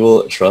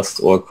individual, trust,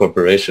 or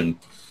corporation.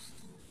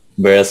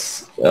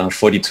 Whereas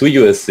 42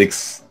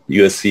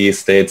 USC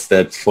states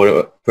that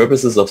for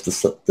purposes of the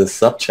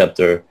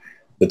subchapter,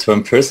 the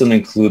term person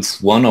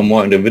includes one or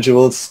more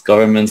individuals,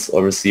 governments,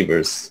 or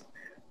receivers.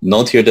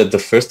 Note here that the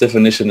first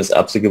definition is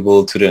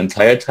applicable to the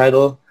entire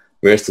title,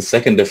 whereas the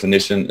second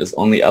definition is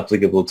only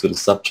applicable to the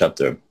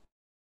subchapter.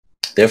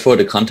 Therefore,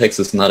 the context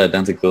is not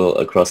identical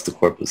across the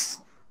corpus.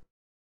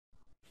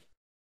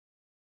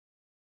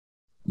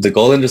 The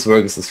goal in this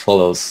work is as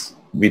follows.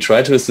 We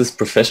try to assist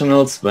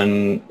professionals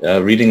when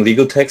reading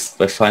legal text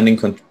by finding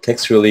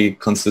contextually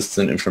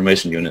consistent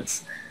information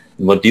units.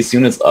 And what these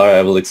units are,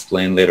 I will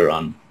explain later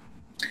on.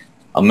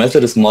 Our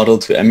method is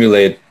modeled to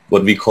emulate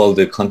what we call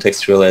the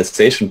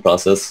contextualization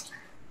process,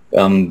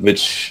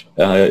 which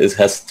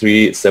has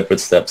 3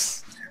 separate steps.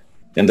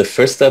 In the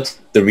first step,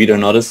 the reader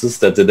notices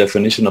that the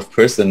definition of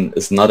person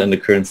is not in the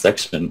current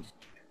section.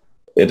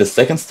 In the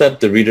second step,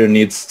 the reader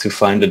needs to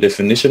find a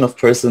definition of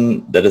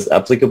person that is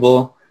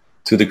applicable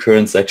to the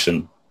current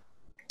section.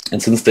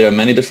 And since there are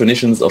many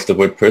definitions of the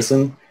word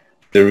person,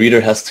 the reader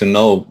has to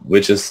know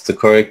which is the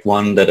correct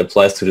one that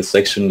applies to the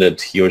section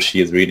that he or she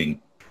is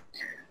reading.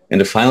 In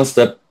the final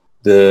step,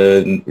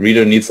 the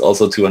reader needs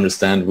also to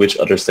understand which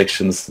other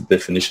sections the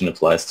definition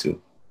applies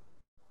to.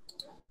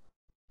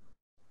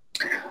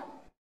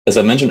 As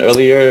I mentioned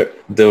earlier,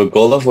 the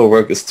goal of our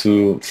work is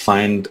to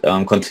find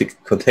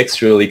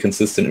contextually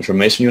consistent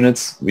information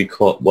units,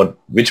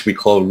 which we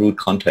call root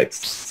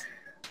contexts.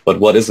 But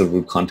what is a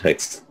root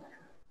context?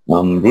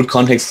 Root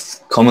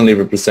context commonly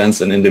represents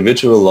an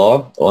individual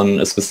law on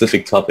a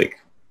specific topic,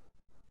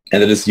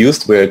 and it is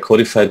used where a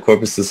codified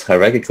corpus's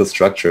hierarchical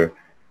structure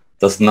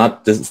does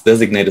not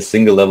designate a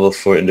single level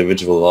for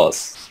individual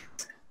laws.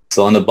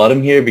 So on the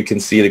bottom here, we can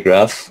see the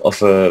graph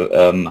of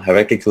a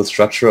hierarchical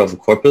structure of a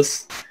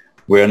corpus,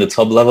 where on the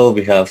top level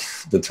we have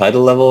the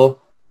title level,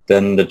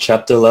 then the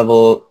chapter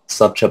level,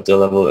 subchapter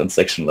level, and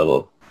section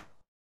level.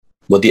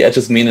 What the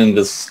edges mean in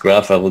this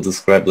graph I will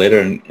describe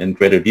later in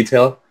greater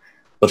detail,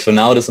 But for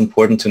now, it is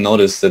important to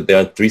notice that there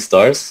are 3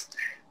 stars,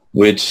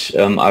 which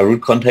are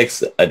root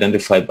contexts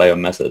identified by our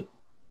method.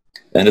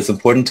 And it's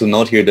important to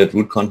note here that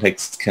root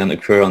contexts can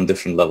occur on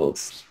different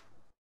levels.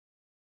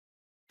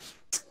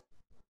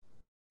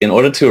 In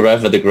order to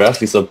arrive at the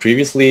graph we saw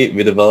previously,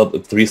 we developed a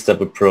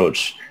 3-step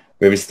approach,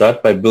 where we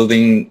start by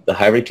building the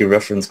hierarchy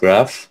reference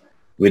graph.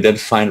 We then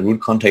find root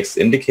context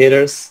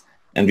indicators,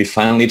 and we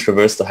finally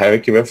traverse the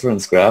hierarchy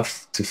reference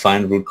graph to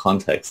find root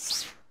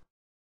contexts.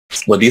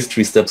 What these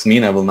 3 steps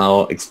mean, I will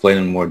now explain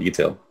in more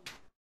detail.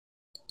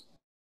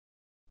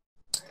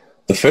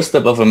 The first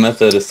step of a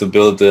method is to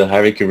build the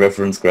hierarchy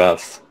reference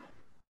graph.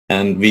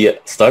 And we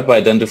start by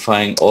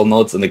identifying all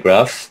nodes in the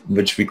graph,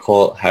 which we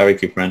call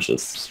hierarchy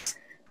branches.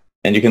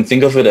 And you can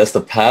think of it as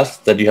the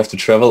path that you have to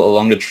travel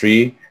along the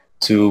tree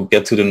to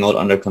get to the node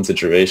under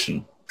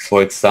consideration.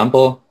 For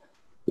example,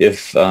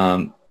 if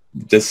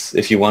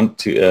you want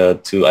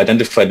to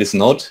identify this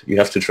node, you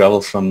have to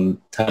travel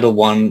from title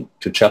 1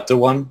 to chapter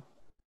 1,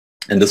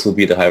 and this will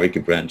be the hierarchy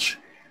branch.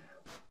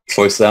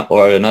 For example,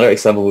 or another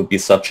example would be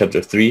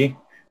subchapter 3,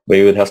 where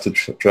you would have to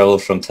travel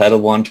from title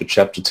 1 to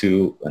chapter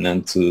 2 and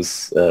then to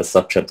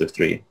subchapter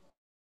 3.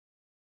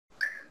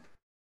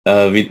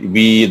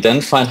 We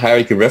then find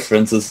hierarchy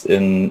references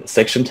in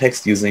section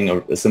text using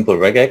a simple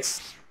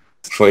regex.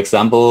 For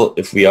example,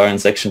 if we are in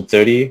section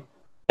 30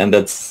 and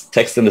that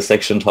text in the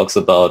section talks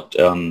about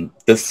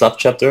this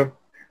subchapter,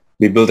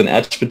 we build an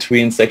edge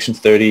between section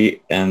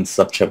 30 and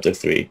subchapter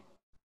 3.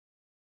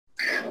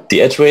 The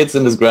edge weights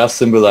in this graph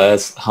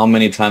symbolize how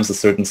many times a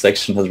certain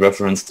section has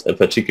referenced a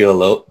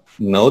particular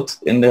node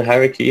in the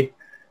hierarchy.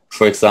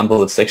 For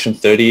example, if section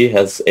 30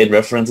 has 8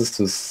 references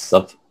to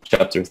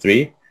subchapter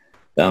 3,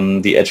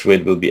 the edge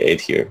weight will be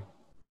 8 here.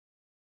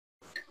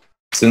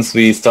 Since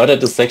we start at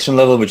the section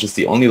level, which is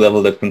the only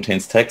level that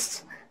contains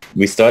text,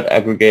 we start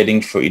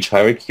aggregating for each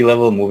hierarchy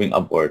level, moving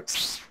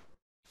upwards.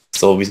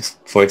 So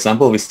for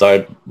example, we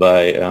start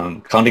by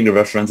counting the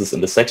references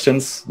in the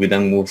sections. We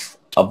then move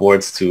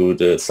upwards to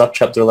the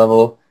subchapter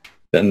level,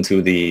 then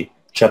to the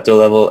chapter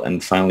level,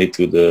 and finally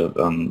to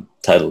the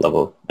title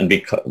level. And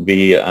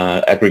we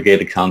aggregate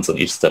the counts on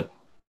each step.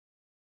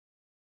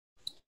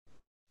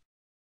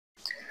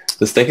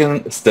 The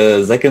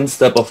second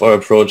step of our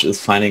approach is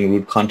finding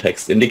root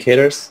context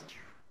indicators.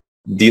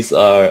 These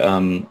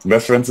are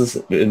references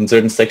in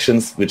certain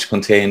sections which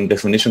contain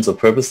definitions of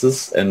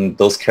purposes, and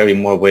those carry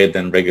more weight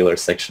than regular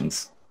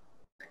sections.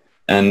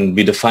 And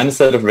we define a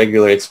set of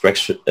regular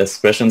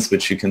expressions,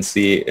 which you can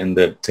see in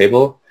the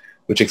table,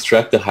 which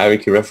extract the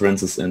hierarchy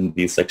references in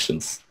these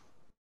sections.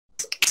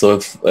 So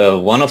if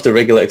one of the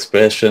regular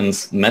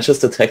expressions matches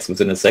the text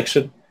within a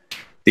section,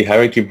 the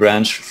hierarchy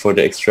branch for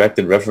the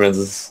extracted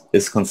references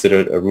is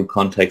considered a root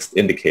context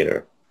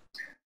indicator.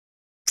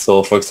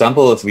 So for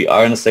example, if we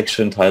are in a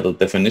section titled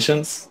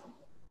definitions,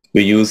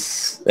 we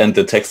use, and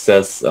the text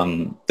says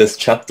this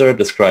chapter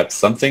describes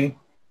something,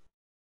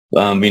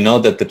 we know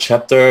that the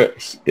chapter,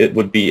 it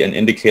would be an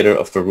indicator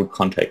of the root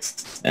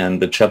context,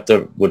 and the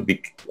chapter would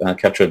be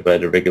captured by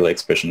the regular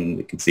expression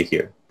you can see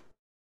here.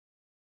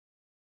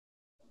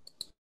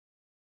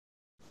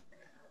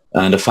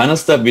 And the final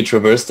step, we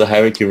traverse the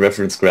hierarchy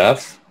reference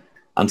graph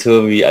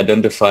until we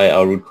identify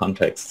our root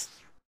context.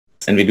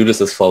 And we do this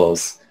as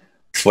follows.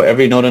 For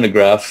every node in the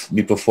graph,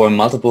 we perform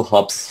multiple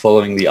hops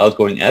following the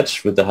outgoing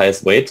edge with the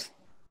highest weight.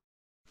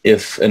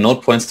 If a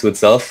node points to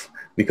itself,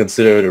 we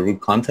consider it a root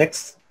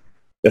context.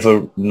 If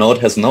a node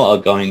has no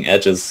outgoing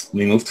edges,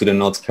 we move to the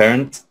node's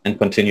parent and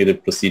continue the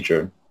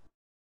procedure.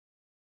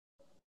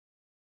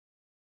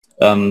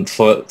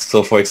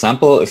 So for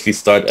example, if we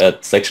start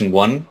at section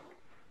 1,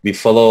 we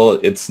follow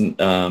its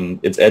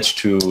edge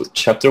to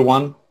chapter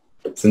 1.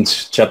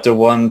 Since chapter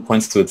 1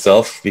 points to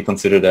itself, we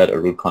consider that a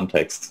root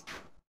context.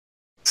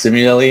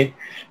 Similarly,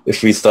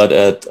 if we start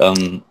at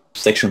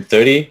section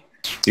 30,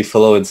 we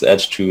follow its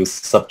edge to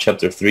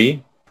subchapter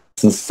 3.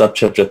 Since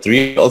subchapter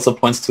 3 also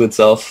points to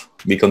itself,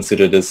 we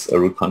consider this a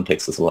root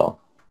context as well.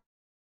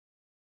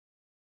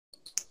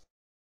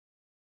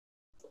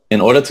 In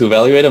order to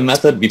evaluate a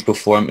method, we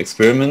perform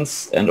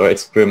experiments, and our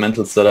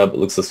experimental setup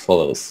looks as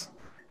follows.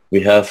 We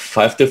have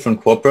 5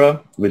 different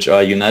corpora, which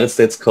are United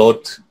States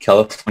Code,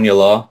 California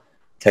law,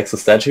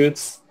 Texas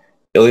statutes,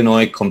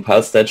 Illinois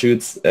compiled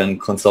statutes,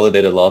 and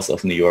consolidated laws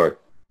of New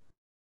York.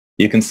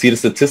 You can see the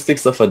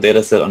statistics of our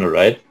dataset on the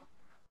right,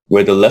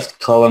 where the left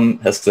column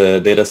has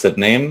the dataset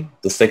name,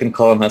 the second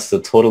column has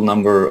the total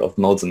number of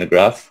nodes in the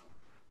graph,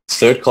 the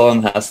third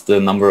column has the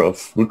number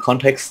of root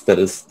contexts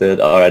that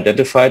are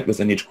identified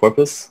within each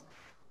corpus,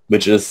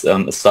 which is a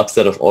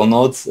subset of all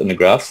nodes in the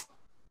graph.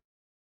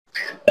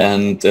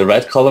 And the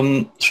right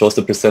column shows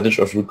the percentage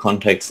of root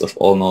contexts of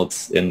all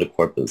nodes in the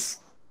corpus.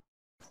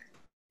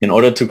 In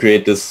order to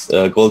create this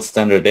gold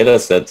standard data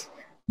set,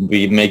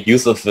 we make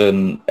use of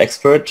an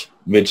expert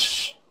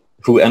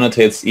who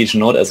annotates each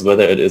node as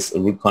whether it is a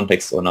root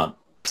context or not.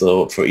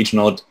 So for each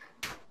node,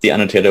 the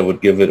annotator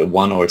would give it a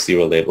 1 or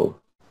 0 label.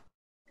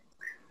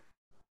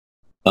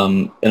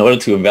 In order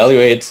to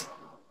evaluate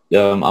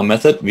our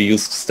method, we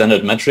use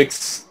standard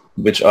metrics,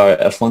 which are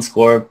F1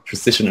 score,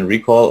 precision and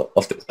recall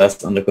of the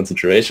class under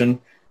consideration,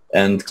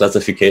 and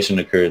classification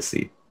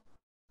accuracy.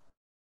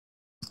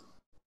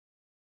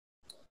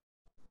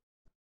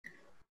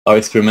 Our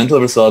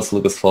experimental results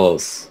look as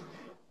follows.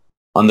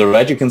 On the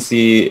right, you can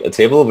see a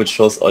table which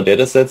shows our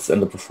datasets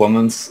and the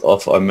performance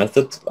of our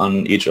method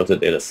on each of the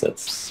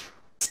datasets.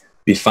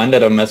 We find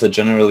that our method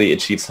generally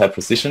achieves high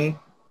precision,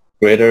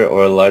 greater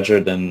or larger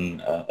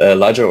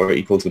or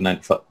equal to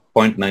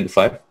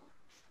 0.95.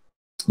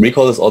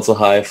 Recall is also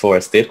high for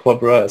our state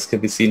corpora, as can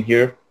be seen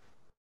here,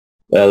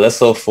 less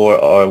so for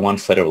our one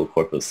federal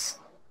corpus.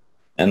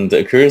 And the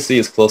accuracy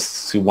is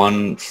close to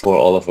 1 for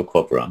all of our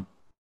corpora.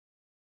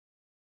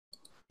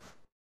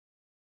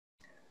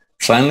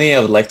 Finally, I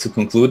would like to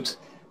conclude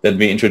that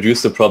we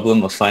introduced the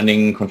problem of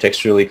finding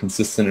contextually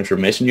consistent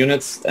information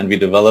units, and we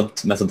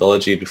developed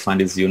methodology to find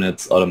these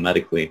units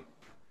automatically.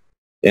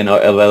 In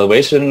our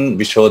evaluation,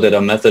 we show that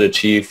our method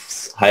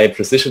achieves high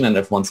precision and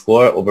F1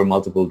 score over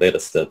multiple data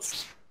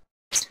sets.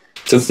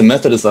 Since the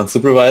method is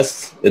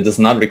unsupervised, it does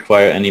not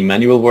require any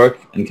manual work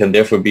and can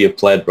therefore be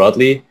applied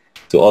broadly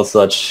to all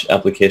such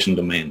application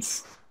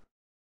domains.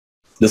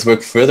 This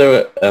work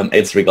further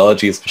aids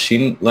Rigology's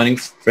machine learning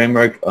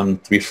framework on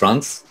 3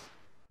 fronts.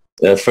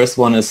 The first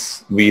one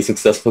is we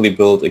successfully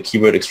built a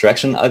keyword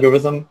extraction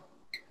algorithm,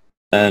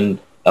 and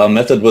our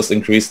method was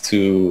used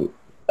to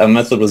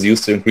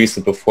increase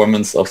the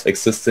performance of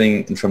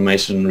existing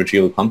information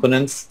retrieval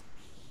components,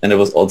 and it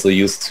was also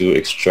used to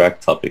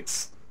extract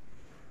topics.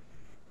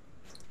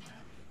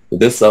 With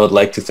this, I would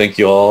like to thank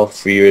you all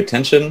for your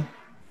attention.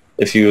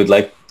 If you would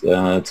like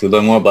to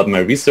learn more about my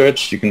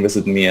research, you can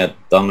visit me at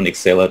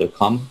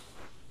dominicseyler.com.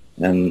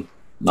 And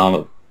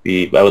now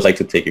I would like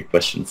to take your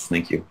questions.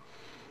 Thank you.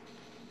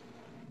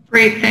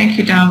 Great. Thank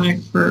you,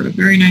 Dominic, for a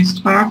very nice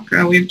talk.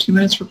 We have 2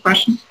 minutes for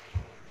questions.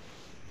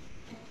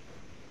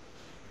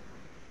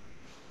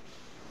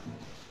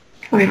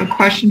 We have a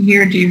question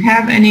here. Do you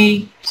have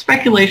any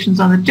speculations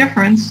on the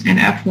difference in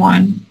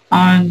F1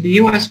 on the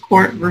U.S.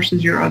 court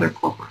versus your other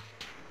corpora?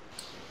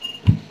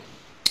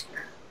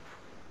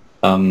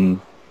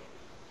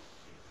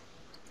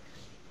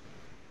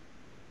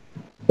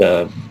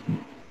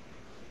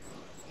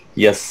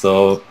 Yes,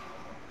 so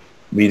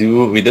we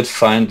did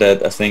find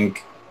that I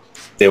think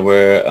there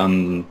were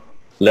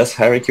less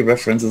hierarchy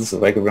references,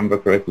 if I can remember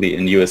correctly,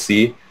 in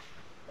USC,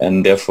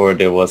 and therefore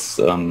there was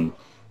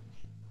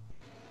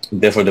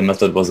therefore the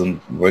method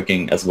wasn't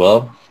working as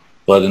well.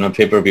 But in our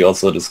paper, we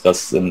also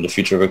discussed in the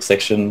future work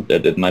section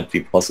that it might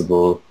be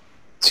possible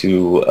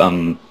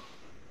to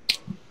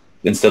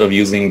instead of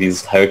using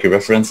these hierarchy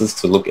references,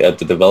 to look at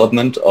the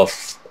development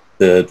of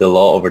the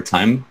law over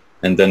time,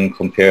 and then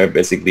compare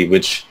basically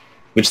which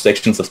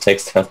sections of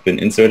text have been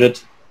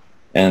inserted,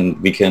 and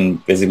we can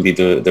basically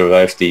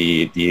derive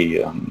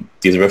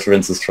these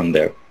references from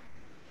there.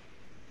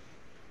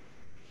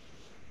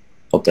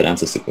 Hope that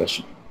answers the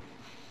question.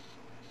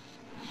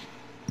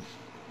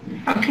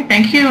 Okay,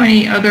 thank you.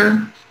 Any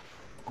other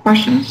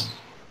questions?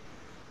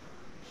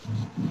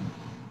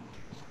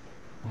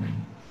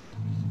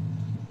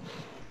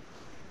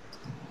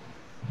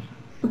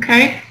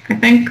 Okay, I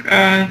think,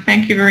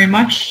 thank you very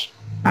much,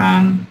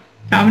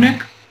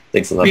 Dominic.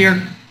 Thanks a lot.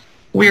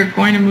 We are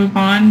going to move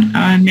on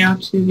now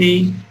to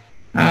the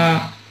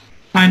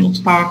final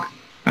talk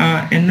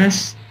in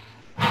this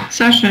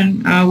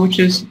session, which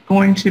is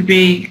going to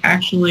be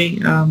actually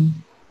a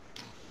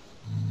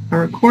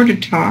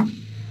recorded talk.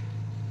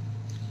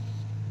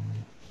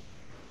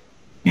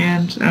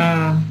 And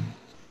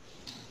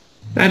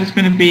that is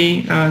going to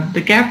be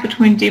the gap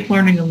between deep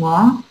learning and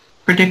law,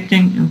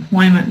 predicting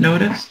employment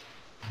notice.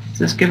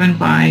 This is given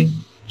by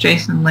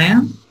Jason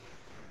Liang.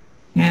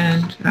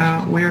 And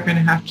we are going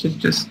to have to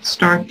just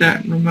start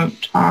that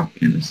remote talk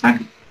in a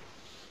second.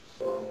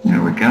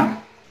 There we go.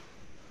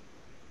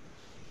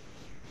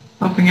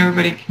 Hoping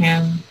everybody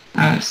can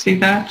see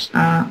that.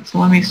 So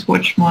let me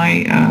switch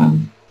my...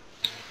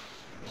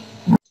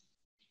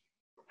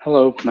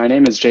 Hello, my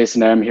name is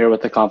Jason. I'm here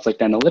with the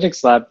Conflict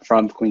Analytics Lab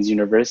from Queen's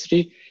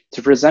University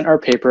to present our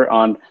paper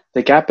on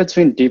the gap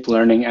between deep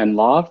learning and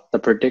law, the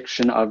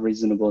prediction of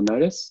reasonable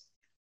notice.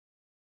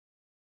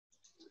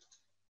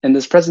 In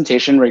this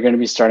presentation, we're going to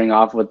be starting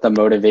off with the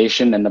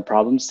motivation and the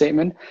problem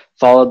statement,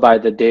 followed by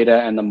the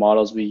data and the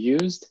models we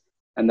used.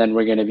 And then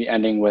we're going to be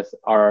ending with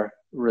our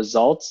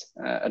results,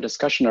 a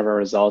discussion of our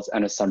results,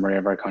 and a summary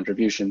of our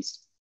contributions.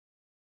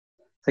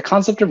 The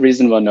concept of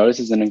reasonable notice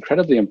is an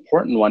incredibly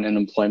important one in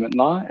employment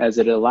law, as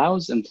it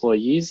allows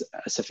employees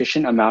a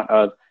sufficient amount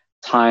of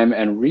time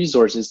and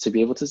resources to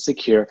be able to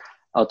secure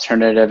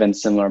alternative and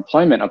similar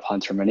employment upon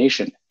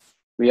termination.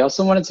 We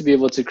also wanted to be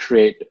able to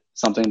create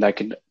something that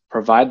could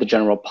provide the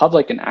general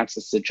public an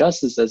access to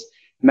justice, as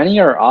many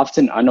are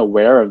often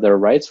unaware of their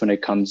rights when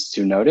it comes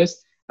to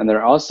notice, and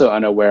they're also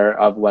unaware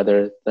of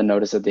whether the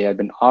notice that they had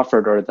been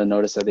offered or the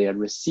notice that they had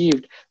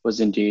received was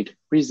indeed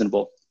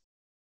reasonable.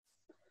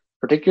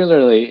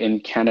 Particularly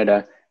in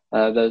Canada,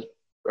 the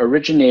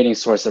originating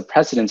source of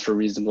precedence for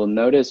reasonable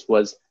notice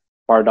was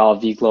Bardal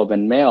v. Globe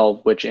and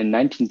Mail, which in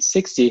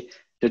 1960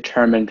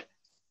 determined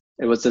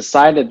it was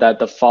decided that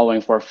the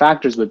following 4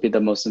 factors would be the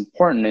most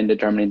important in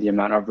determining the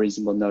amount of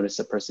reasonable notice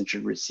a person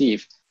should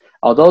receive.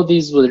 Although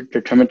these were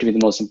determined to be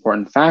the most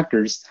important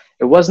factors,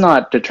 it was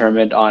not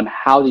determined on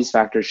how these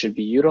factors should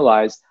be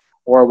utilized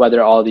or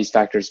whether all these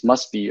factors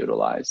must be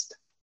utilized.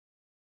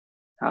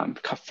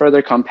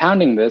 Further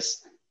compounding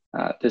this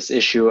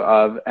issue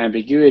of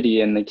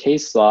ambiguity in the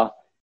case law,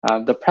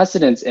 the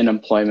precedents in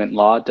employment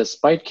law,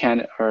 despite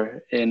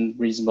in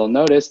reasonable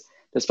notice,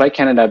 despite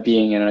Canada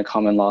being in a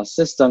common law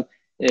system,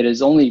 it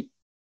is only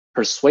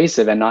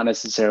persuasive and not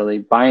necessarily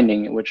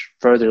binding, which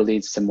further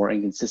leads to more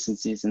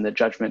inconsistencies in the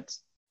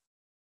judgments.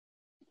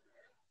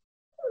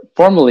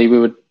 Formally, we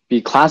would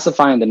be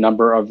classifying the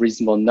number of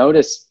reasonable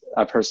notice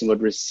a person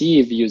would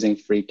receive using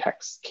free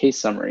text case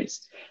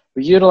summaries.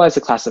 We utilize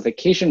a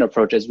classification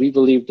approach as we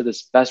believed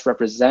this best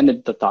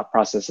represented the thought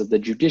process of the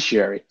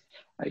judiciary.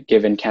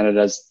 Given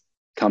Canada's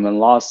common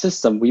law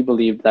system, we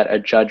believe that a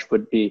judge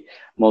would be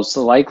most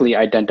likely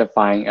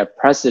identifying a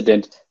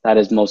precedent that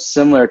is most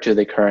similar to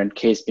the current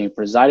case being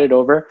presided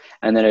over,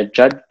 and then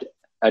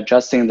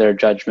adjusting their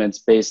judgments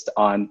based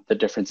on the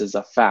differences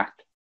of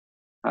fact.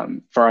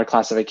 For our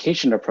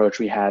classification approach,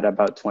 we had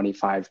about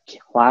 25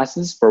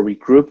 classes where we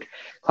grouped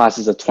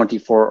classes of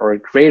 24 or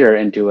greater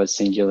into a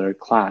singular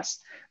class.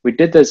 We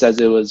did this as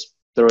there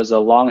was a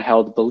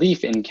long-held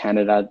belief in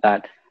Canada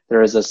that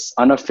there is an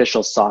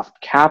unofficial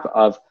soft cap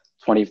of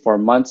 24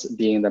 months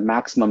being the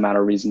maximum amount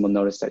of reasonable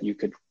notice that you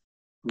could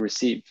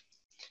receive.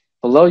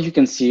 Below, you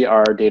can see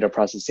our data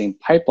processing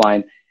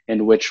pipeline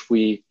in which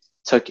we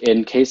took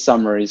in case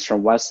summaries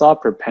from Westlaw,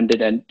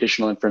 prepended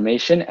additional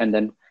information, and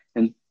then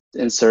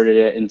inserted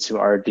it into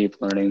our deep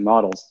learning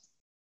models.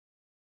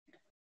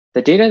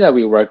 The data that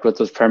we worked with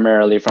was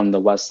primarily from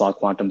the Westlaw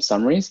quantum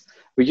summaries.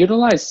 We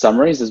utilized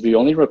summaries as we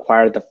only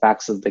required the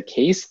facts of the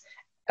case,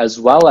 as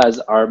well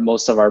as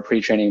most of our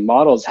pre-training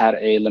models had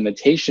a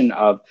limitation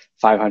of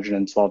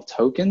 512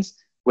 tokens,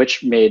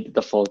 which made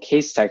the full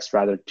case text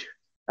rather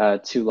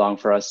too long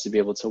for us to be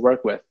able to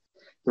work with.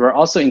 There were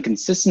also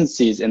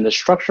inconsistencies in the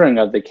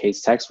structuring of the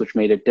case text, which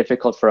made it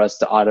difficult for us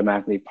to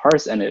automatically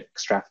parse and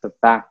extract the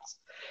facts.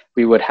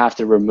 We would have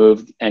to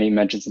remove any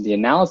mentions in the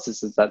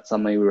analysis as that's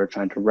something we were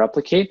trying to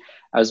replicate,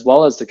 as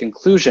well as the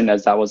conclusion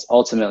as that was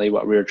ultimately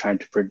what we were trying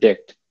to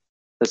predict.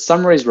 The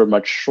summaries were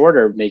much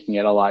shorter, making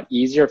it a lot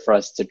easier for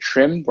us to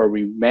trim where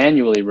we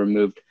manually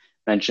removed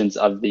mentions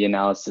of the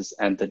analysis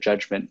and the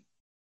judgment.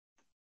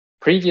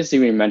 Previously,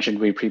 we mentioned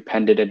we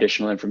prepended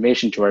additional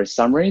information to our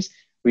summaries.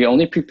 We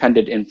only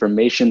prepended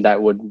information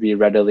that would be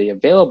readily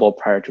available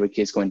prior to a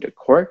case going to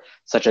court,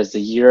 such as the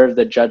year of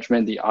the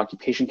judgment, the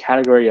occupation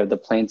category of the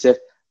plaintiff,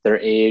 their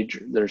age,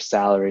 their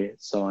salary,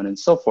 so on and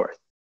so forth.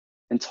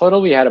 In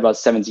total, we had about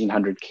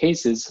 1,700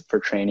 cases for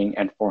training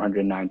and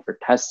 409 for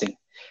testing.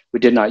 We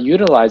did not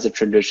utilize a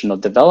traditional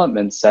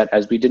development set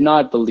as we did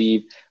not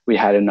believe we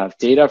had enough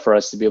data for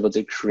us to be able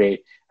to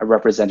create a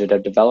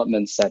representative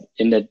development set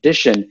in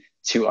addition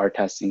to our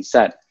testing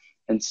set.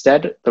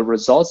 Instead, the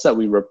results that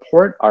we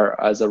report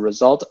are as a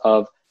result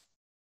of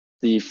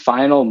the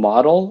final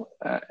model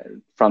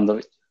from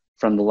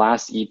the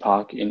last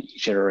epoch in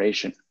each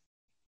iteration.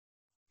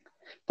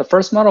 The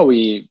first model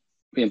we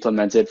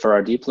implemented for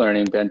our deep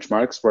learning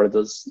benchmarks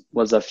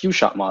was a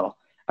few-shot model.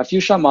 A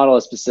few-shot model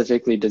is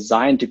specifically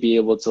designed to be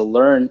able to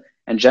learn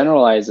and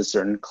generalize a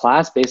certain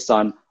class based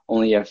on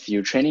only a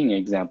few training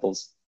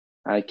examples.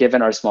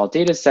 Given our small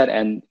data set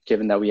and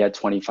given that we had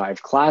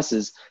 25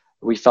 classes,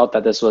 we felt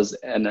that this was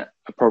an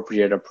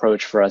appropriate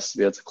approach for us to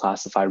be able to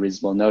classify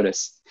reasonable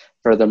notice.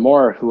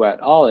 Furthermore, Hu et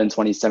al. In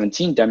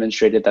 2017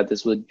 demonstrated that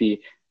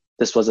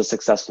this was a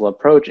successful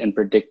approach in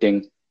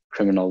predicting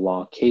criminal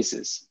law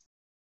cases.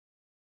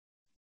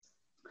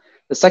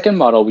 The second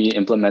model we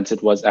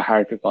implemented was a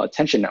hierarchical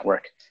attention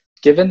network.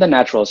 Given the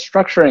natural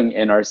structuring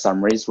in our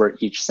summaries where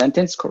each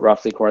sentence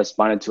roughly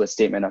corresponded to a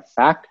statement of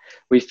fact,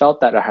 we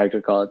felt that a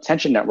hierarchical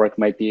attention network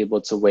might be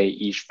able to weigh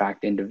each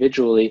fact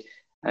individually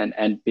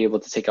and be able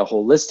to take a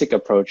holistic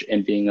approach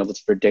in being able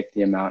to predict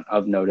the amount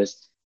of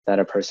notice that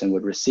a person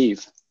would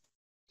receive.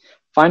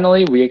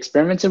 Finally, we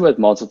experimented with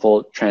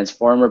multiple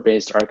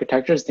transformer-based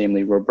architectures,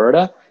 namely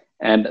Roberta,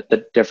 and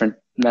the different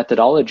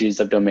methodologies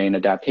of domain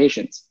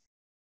adaptations.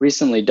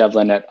 Recently,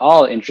 Devlin et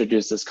al.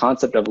 Introduced this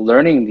concept of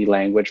learning the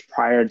language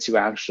prior to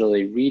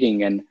actually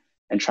reading and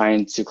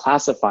trying to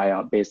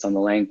classify based on the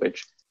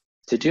language.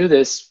 To do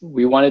this,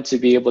 we wanted to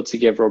be able to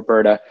give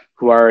Roberta,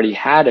 who already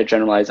had a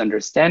generalized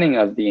understanding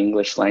of the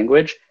English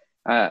language,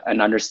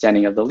 an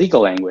understanding of the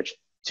legal language.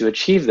 To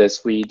achieve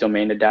this, we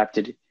domain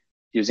adapted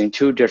using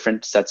 2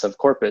 different sets of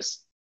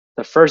corpus.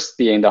 The first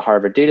being the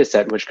Harvard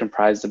dataset, which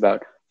comprised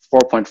about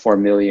 4.4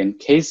 million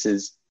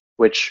cases,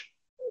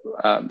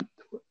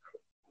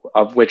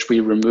 of which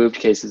we removed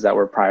cases that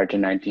were prior to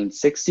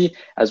 1960,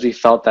 as we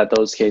felt that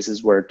those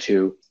cases were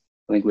too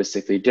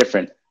linguistically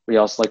different. We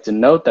also like to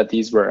note that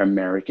these were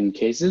American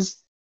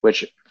cases,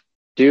 which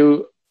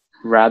do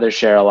rather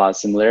share a lot of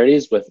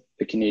similarities with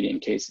the Canadian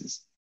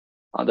cases.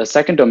 The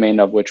second domain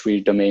of which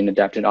we domain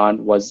adapted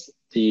on was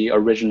the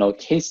original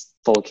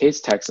full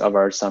case text of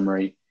our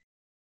summary.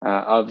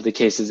 of the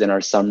cases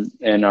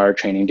in our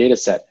training data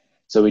set.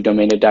 So we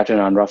domain adapted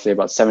on roughly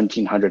about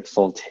 1,700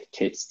 full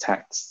case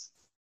texts.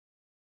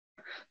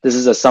 This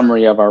is a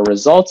summary of our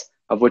results,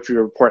 of which we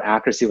report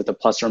accuracy with a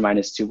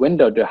 ±2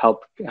 window to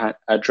help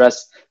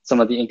address some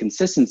of the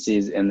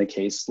inconsistencies in the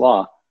case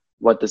law.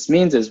 What this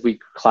means is we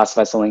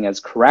classify something as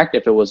correct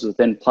if it was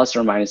within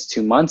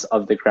 ±2 months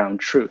of the ground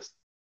truth.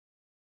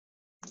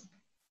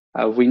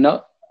 We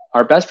know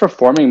our best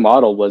performing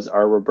model was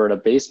our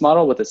Roberta-based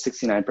model with a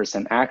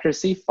 69%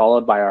 accuracy,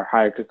 followed by our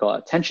hierarchical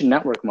attention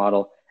network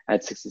model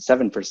at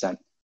 67%.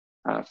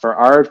 For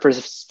our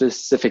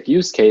specific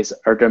use case,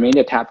 our domain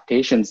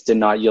adaptations did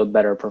not yield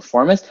better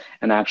performance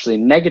and actually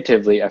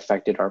negatively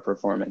affected our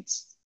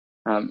performance.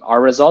 Our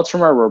results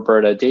from our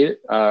Roberta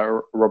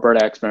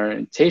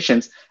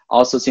experimentations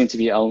also seem to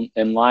be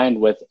in line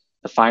with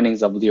the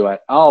findings of Liu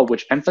et al.,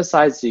 which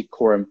emphasize the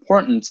core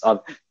importance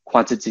of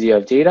quantity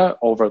of data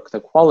over the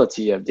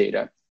quality of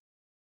data.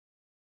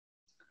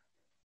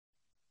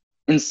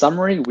 In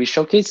summary, we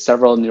showcased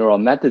several neural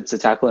methods to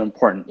tackle an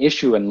important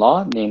issue in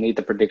law, namely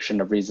the prediction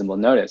of reasonable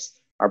notice.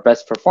 Our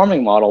best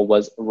performing model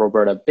was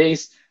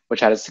Roberta-based, which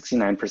had a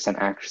 69%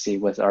 accuracy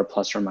with our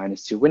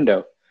 ±2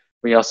 window.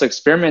 We also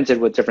experimented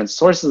with different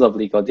sources of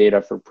legal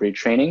data for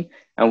pre-training,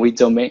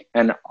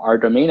 and our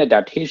domain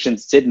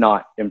adaptations did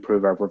not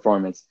improve our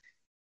performance.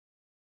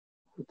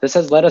 This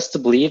has led us to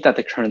believe that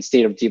the current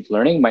state of deep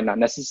learning might not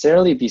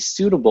necessarily be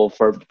suitable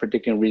for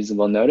predicting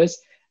reasonable notice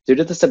due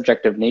to the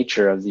subjective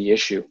nature of the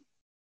issue.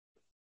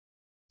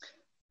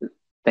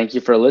 Thank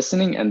you for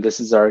listening, and this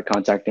is our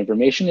contact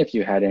information if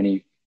you had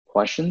any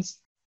questions,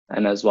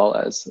 and as well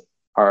as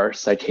our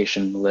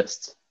citation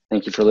list.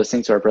 Thank you for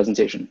listening to our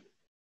presentation.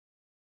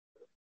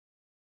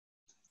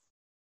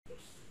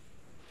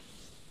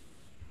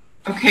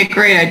 Okay,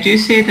 great. I do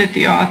see that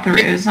the author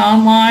is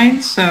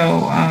online,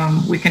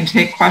 so we can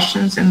take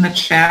questions in the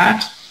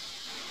chat.